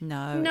 And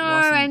no, it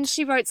wasn't. And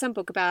she wrote some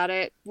book about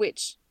it,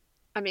 which,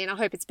 I mean, I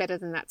hope it's better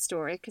than that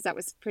story because that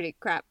was pretty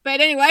crap. But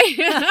anyway.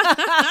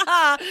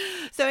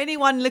 So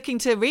anyone looking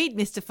to read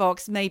Mr.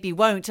 Fox maybe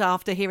won't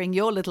after hearing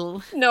your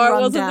little No, it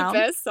wasn't the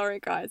best. Sorry,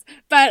 guys.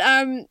 But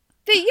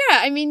yeah,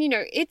 I mean, you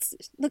know,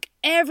 look,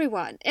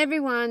 everyone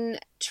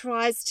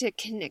tries to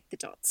connect the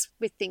dots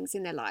with things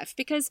in their life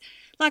because,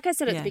 like I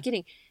said at the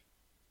beginning,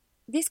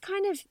 this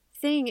kind of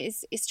thing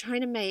is trying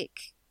to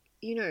make,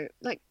 you know,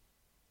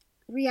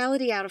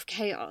 reality out of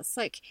chaos.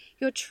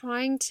 You're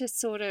trying to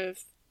sort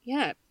of,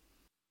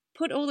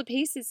 put all the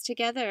pieces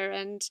together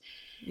and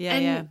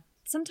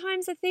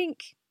sometimes I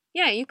think,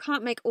 you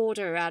can't make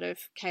order out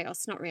of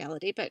chaos, not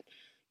reality, but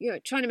you're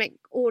trying to make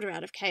order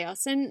out of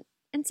chaos and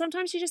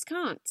sometimes you just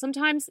can't.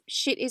 Sometimes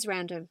shit is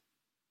random.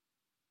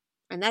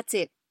 And that's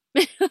it.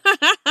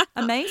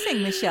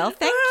 Amazing, Michelle.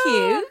 Thank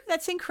you.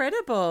 That's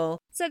incredible.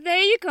 So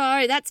there you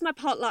go. That's my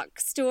potluck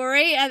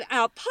story.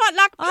 Our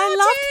potluck party. I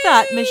love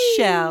that,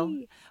 Michelle.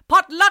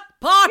 Potluck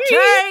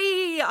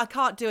party. I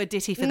can't do a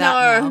ditty for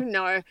that now.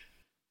 No.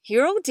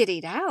 You're all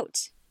dittied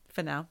out.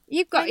 For now.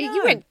 You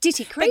went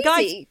ditty crazy.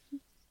 Guys,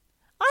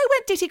 I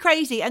went ditty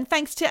crazy. And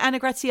thanks to Anna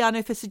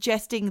Graziano for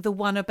suggesting the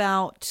one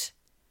about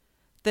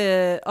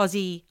the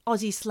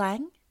Aussie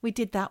slang. We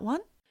did that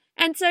one.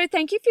 And so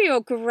thank you for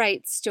your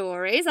great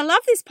stories. I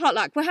love this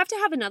potluck. We'll have to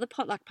have another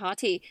potluck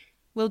party.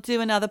 We'll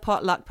do another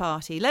potluck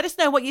party. Let us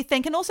know what you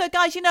think. And also,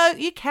 guys, you know,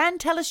 you can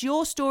tell us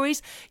your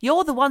stories.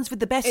 You're the ones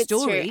with the best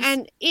stories. True.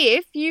 And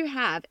if you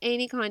have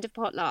any kind of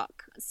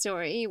potluck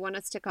story you want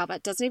us to cover,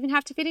 it doesn't even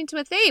have to fit into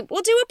a theme.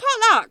 We'll do a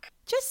potluck.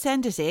 Just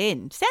send us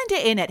in. Send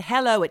it in at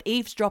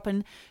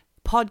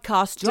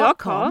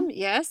hello@eavesdroppingpodcast.com.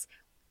 Yes.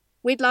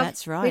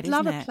 That's right, We'd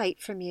love isn't a it?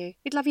 plate from you.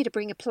 We'd love you to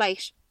bring a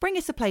plate. Bring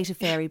us a plate of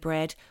fairy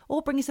bread,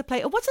 or bring us a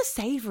plate. Or what's a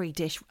savoury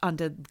dish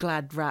under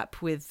glad wrap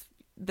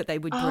that they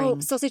would bring? Oh,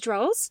 sausage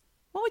rolls.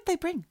 What would they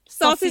bring?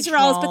 Sausage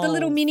rolls, but the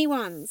little mini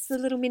ones, the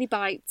little mini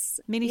bites.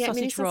 Mini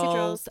sausage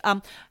rolls.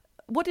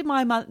 What did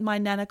my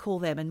nana call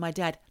them and my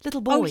dad?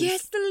 Little boys. Oh,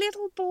 yes, the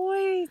little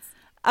boys.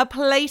 A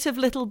plate of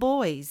little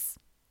boys.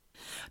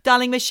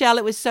 Darling Michelle,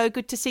 it was so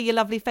good to see your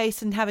lovely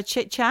face and have a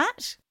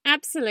chit-chat.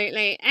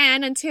 Absolutely.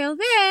 And until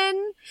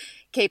then,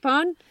 keep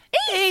on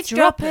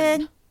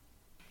eavesdropping.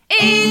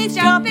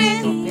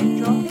 Eavesdropping.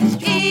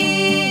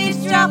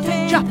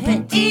 Eavesdropping.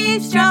 Dropping.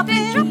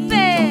 Eavesdropping.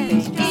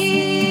 Dropping.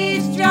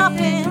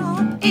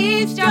 Eavesdropping.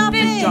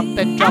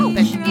 Eavesdropping. Dropping.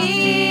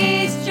 Ouch.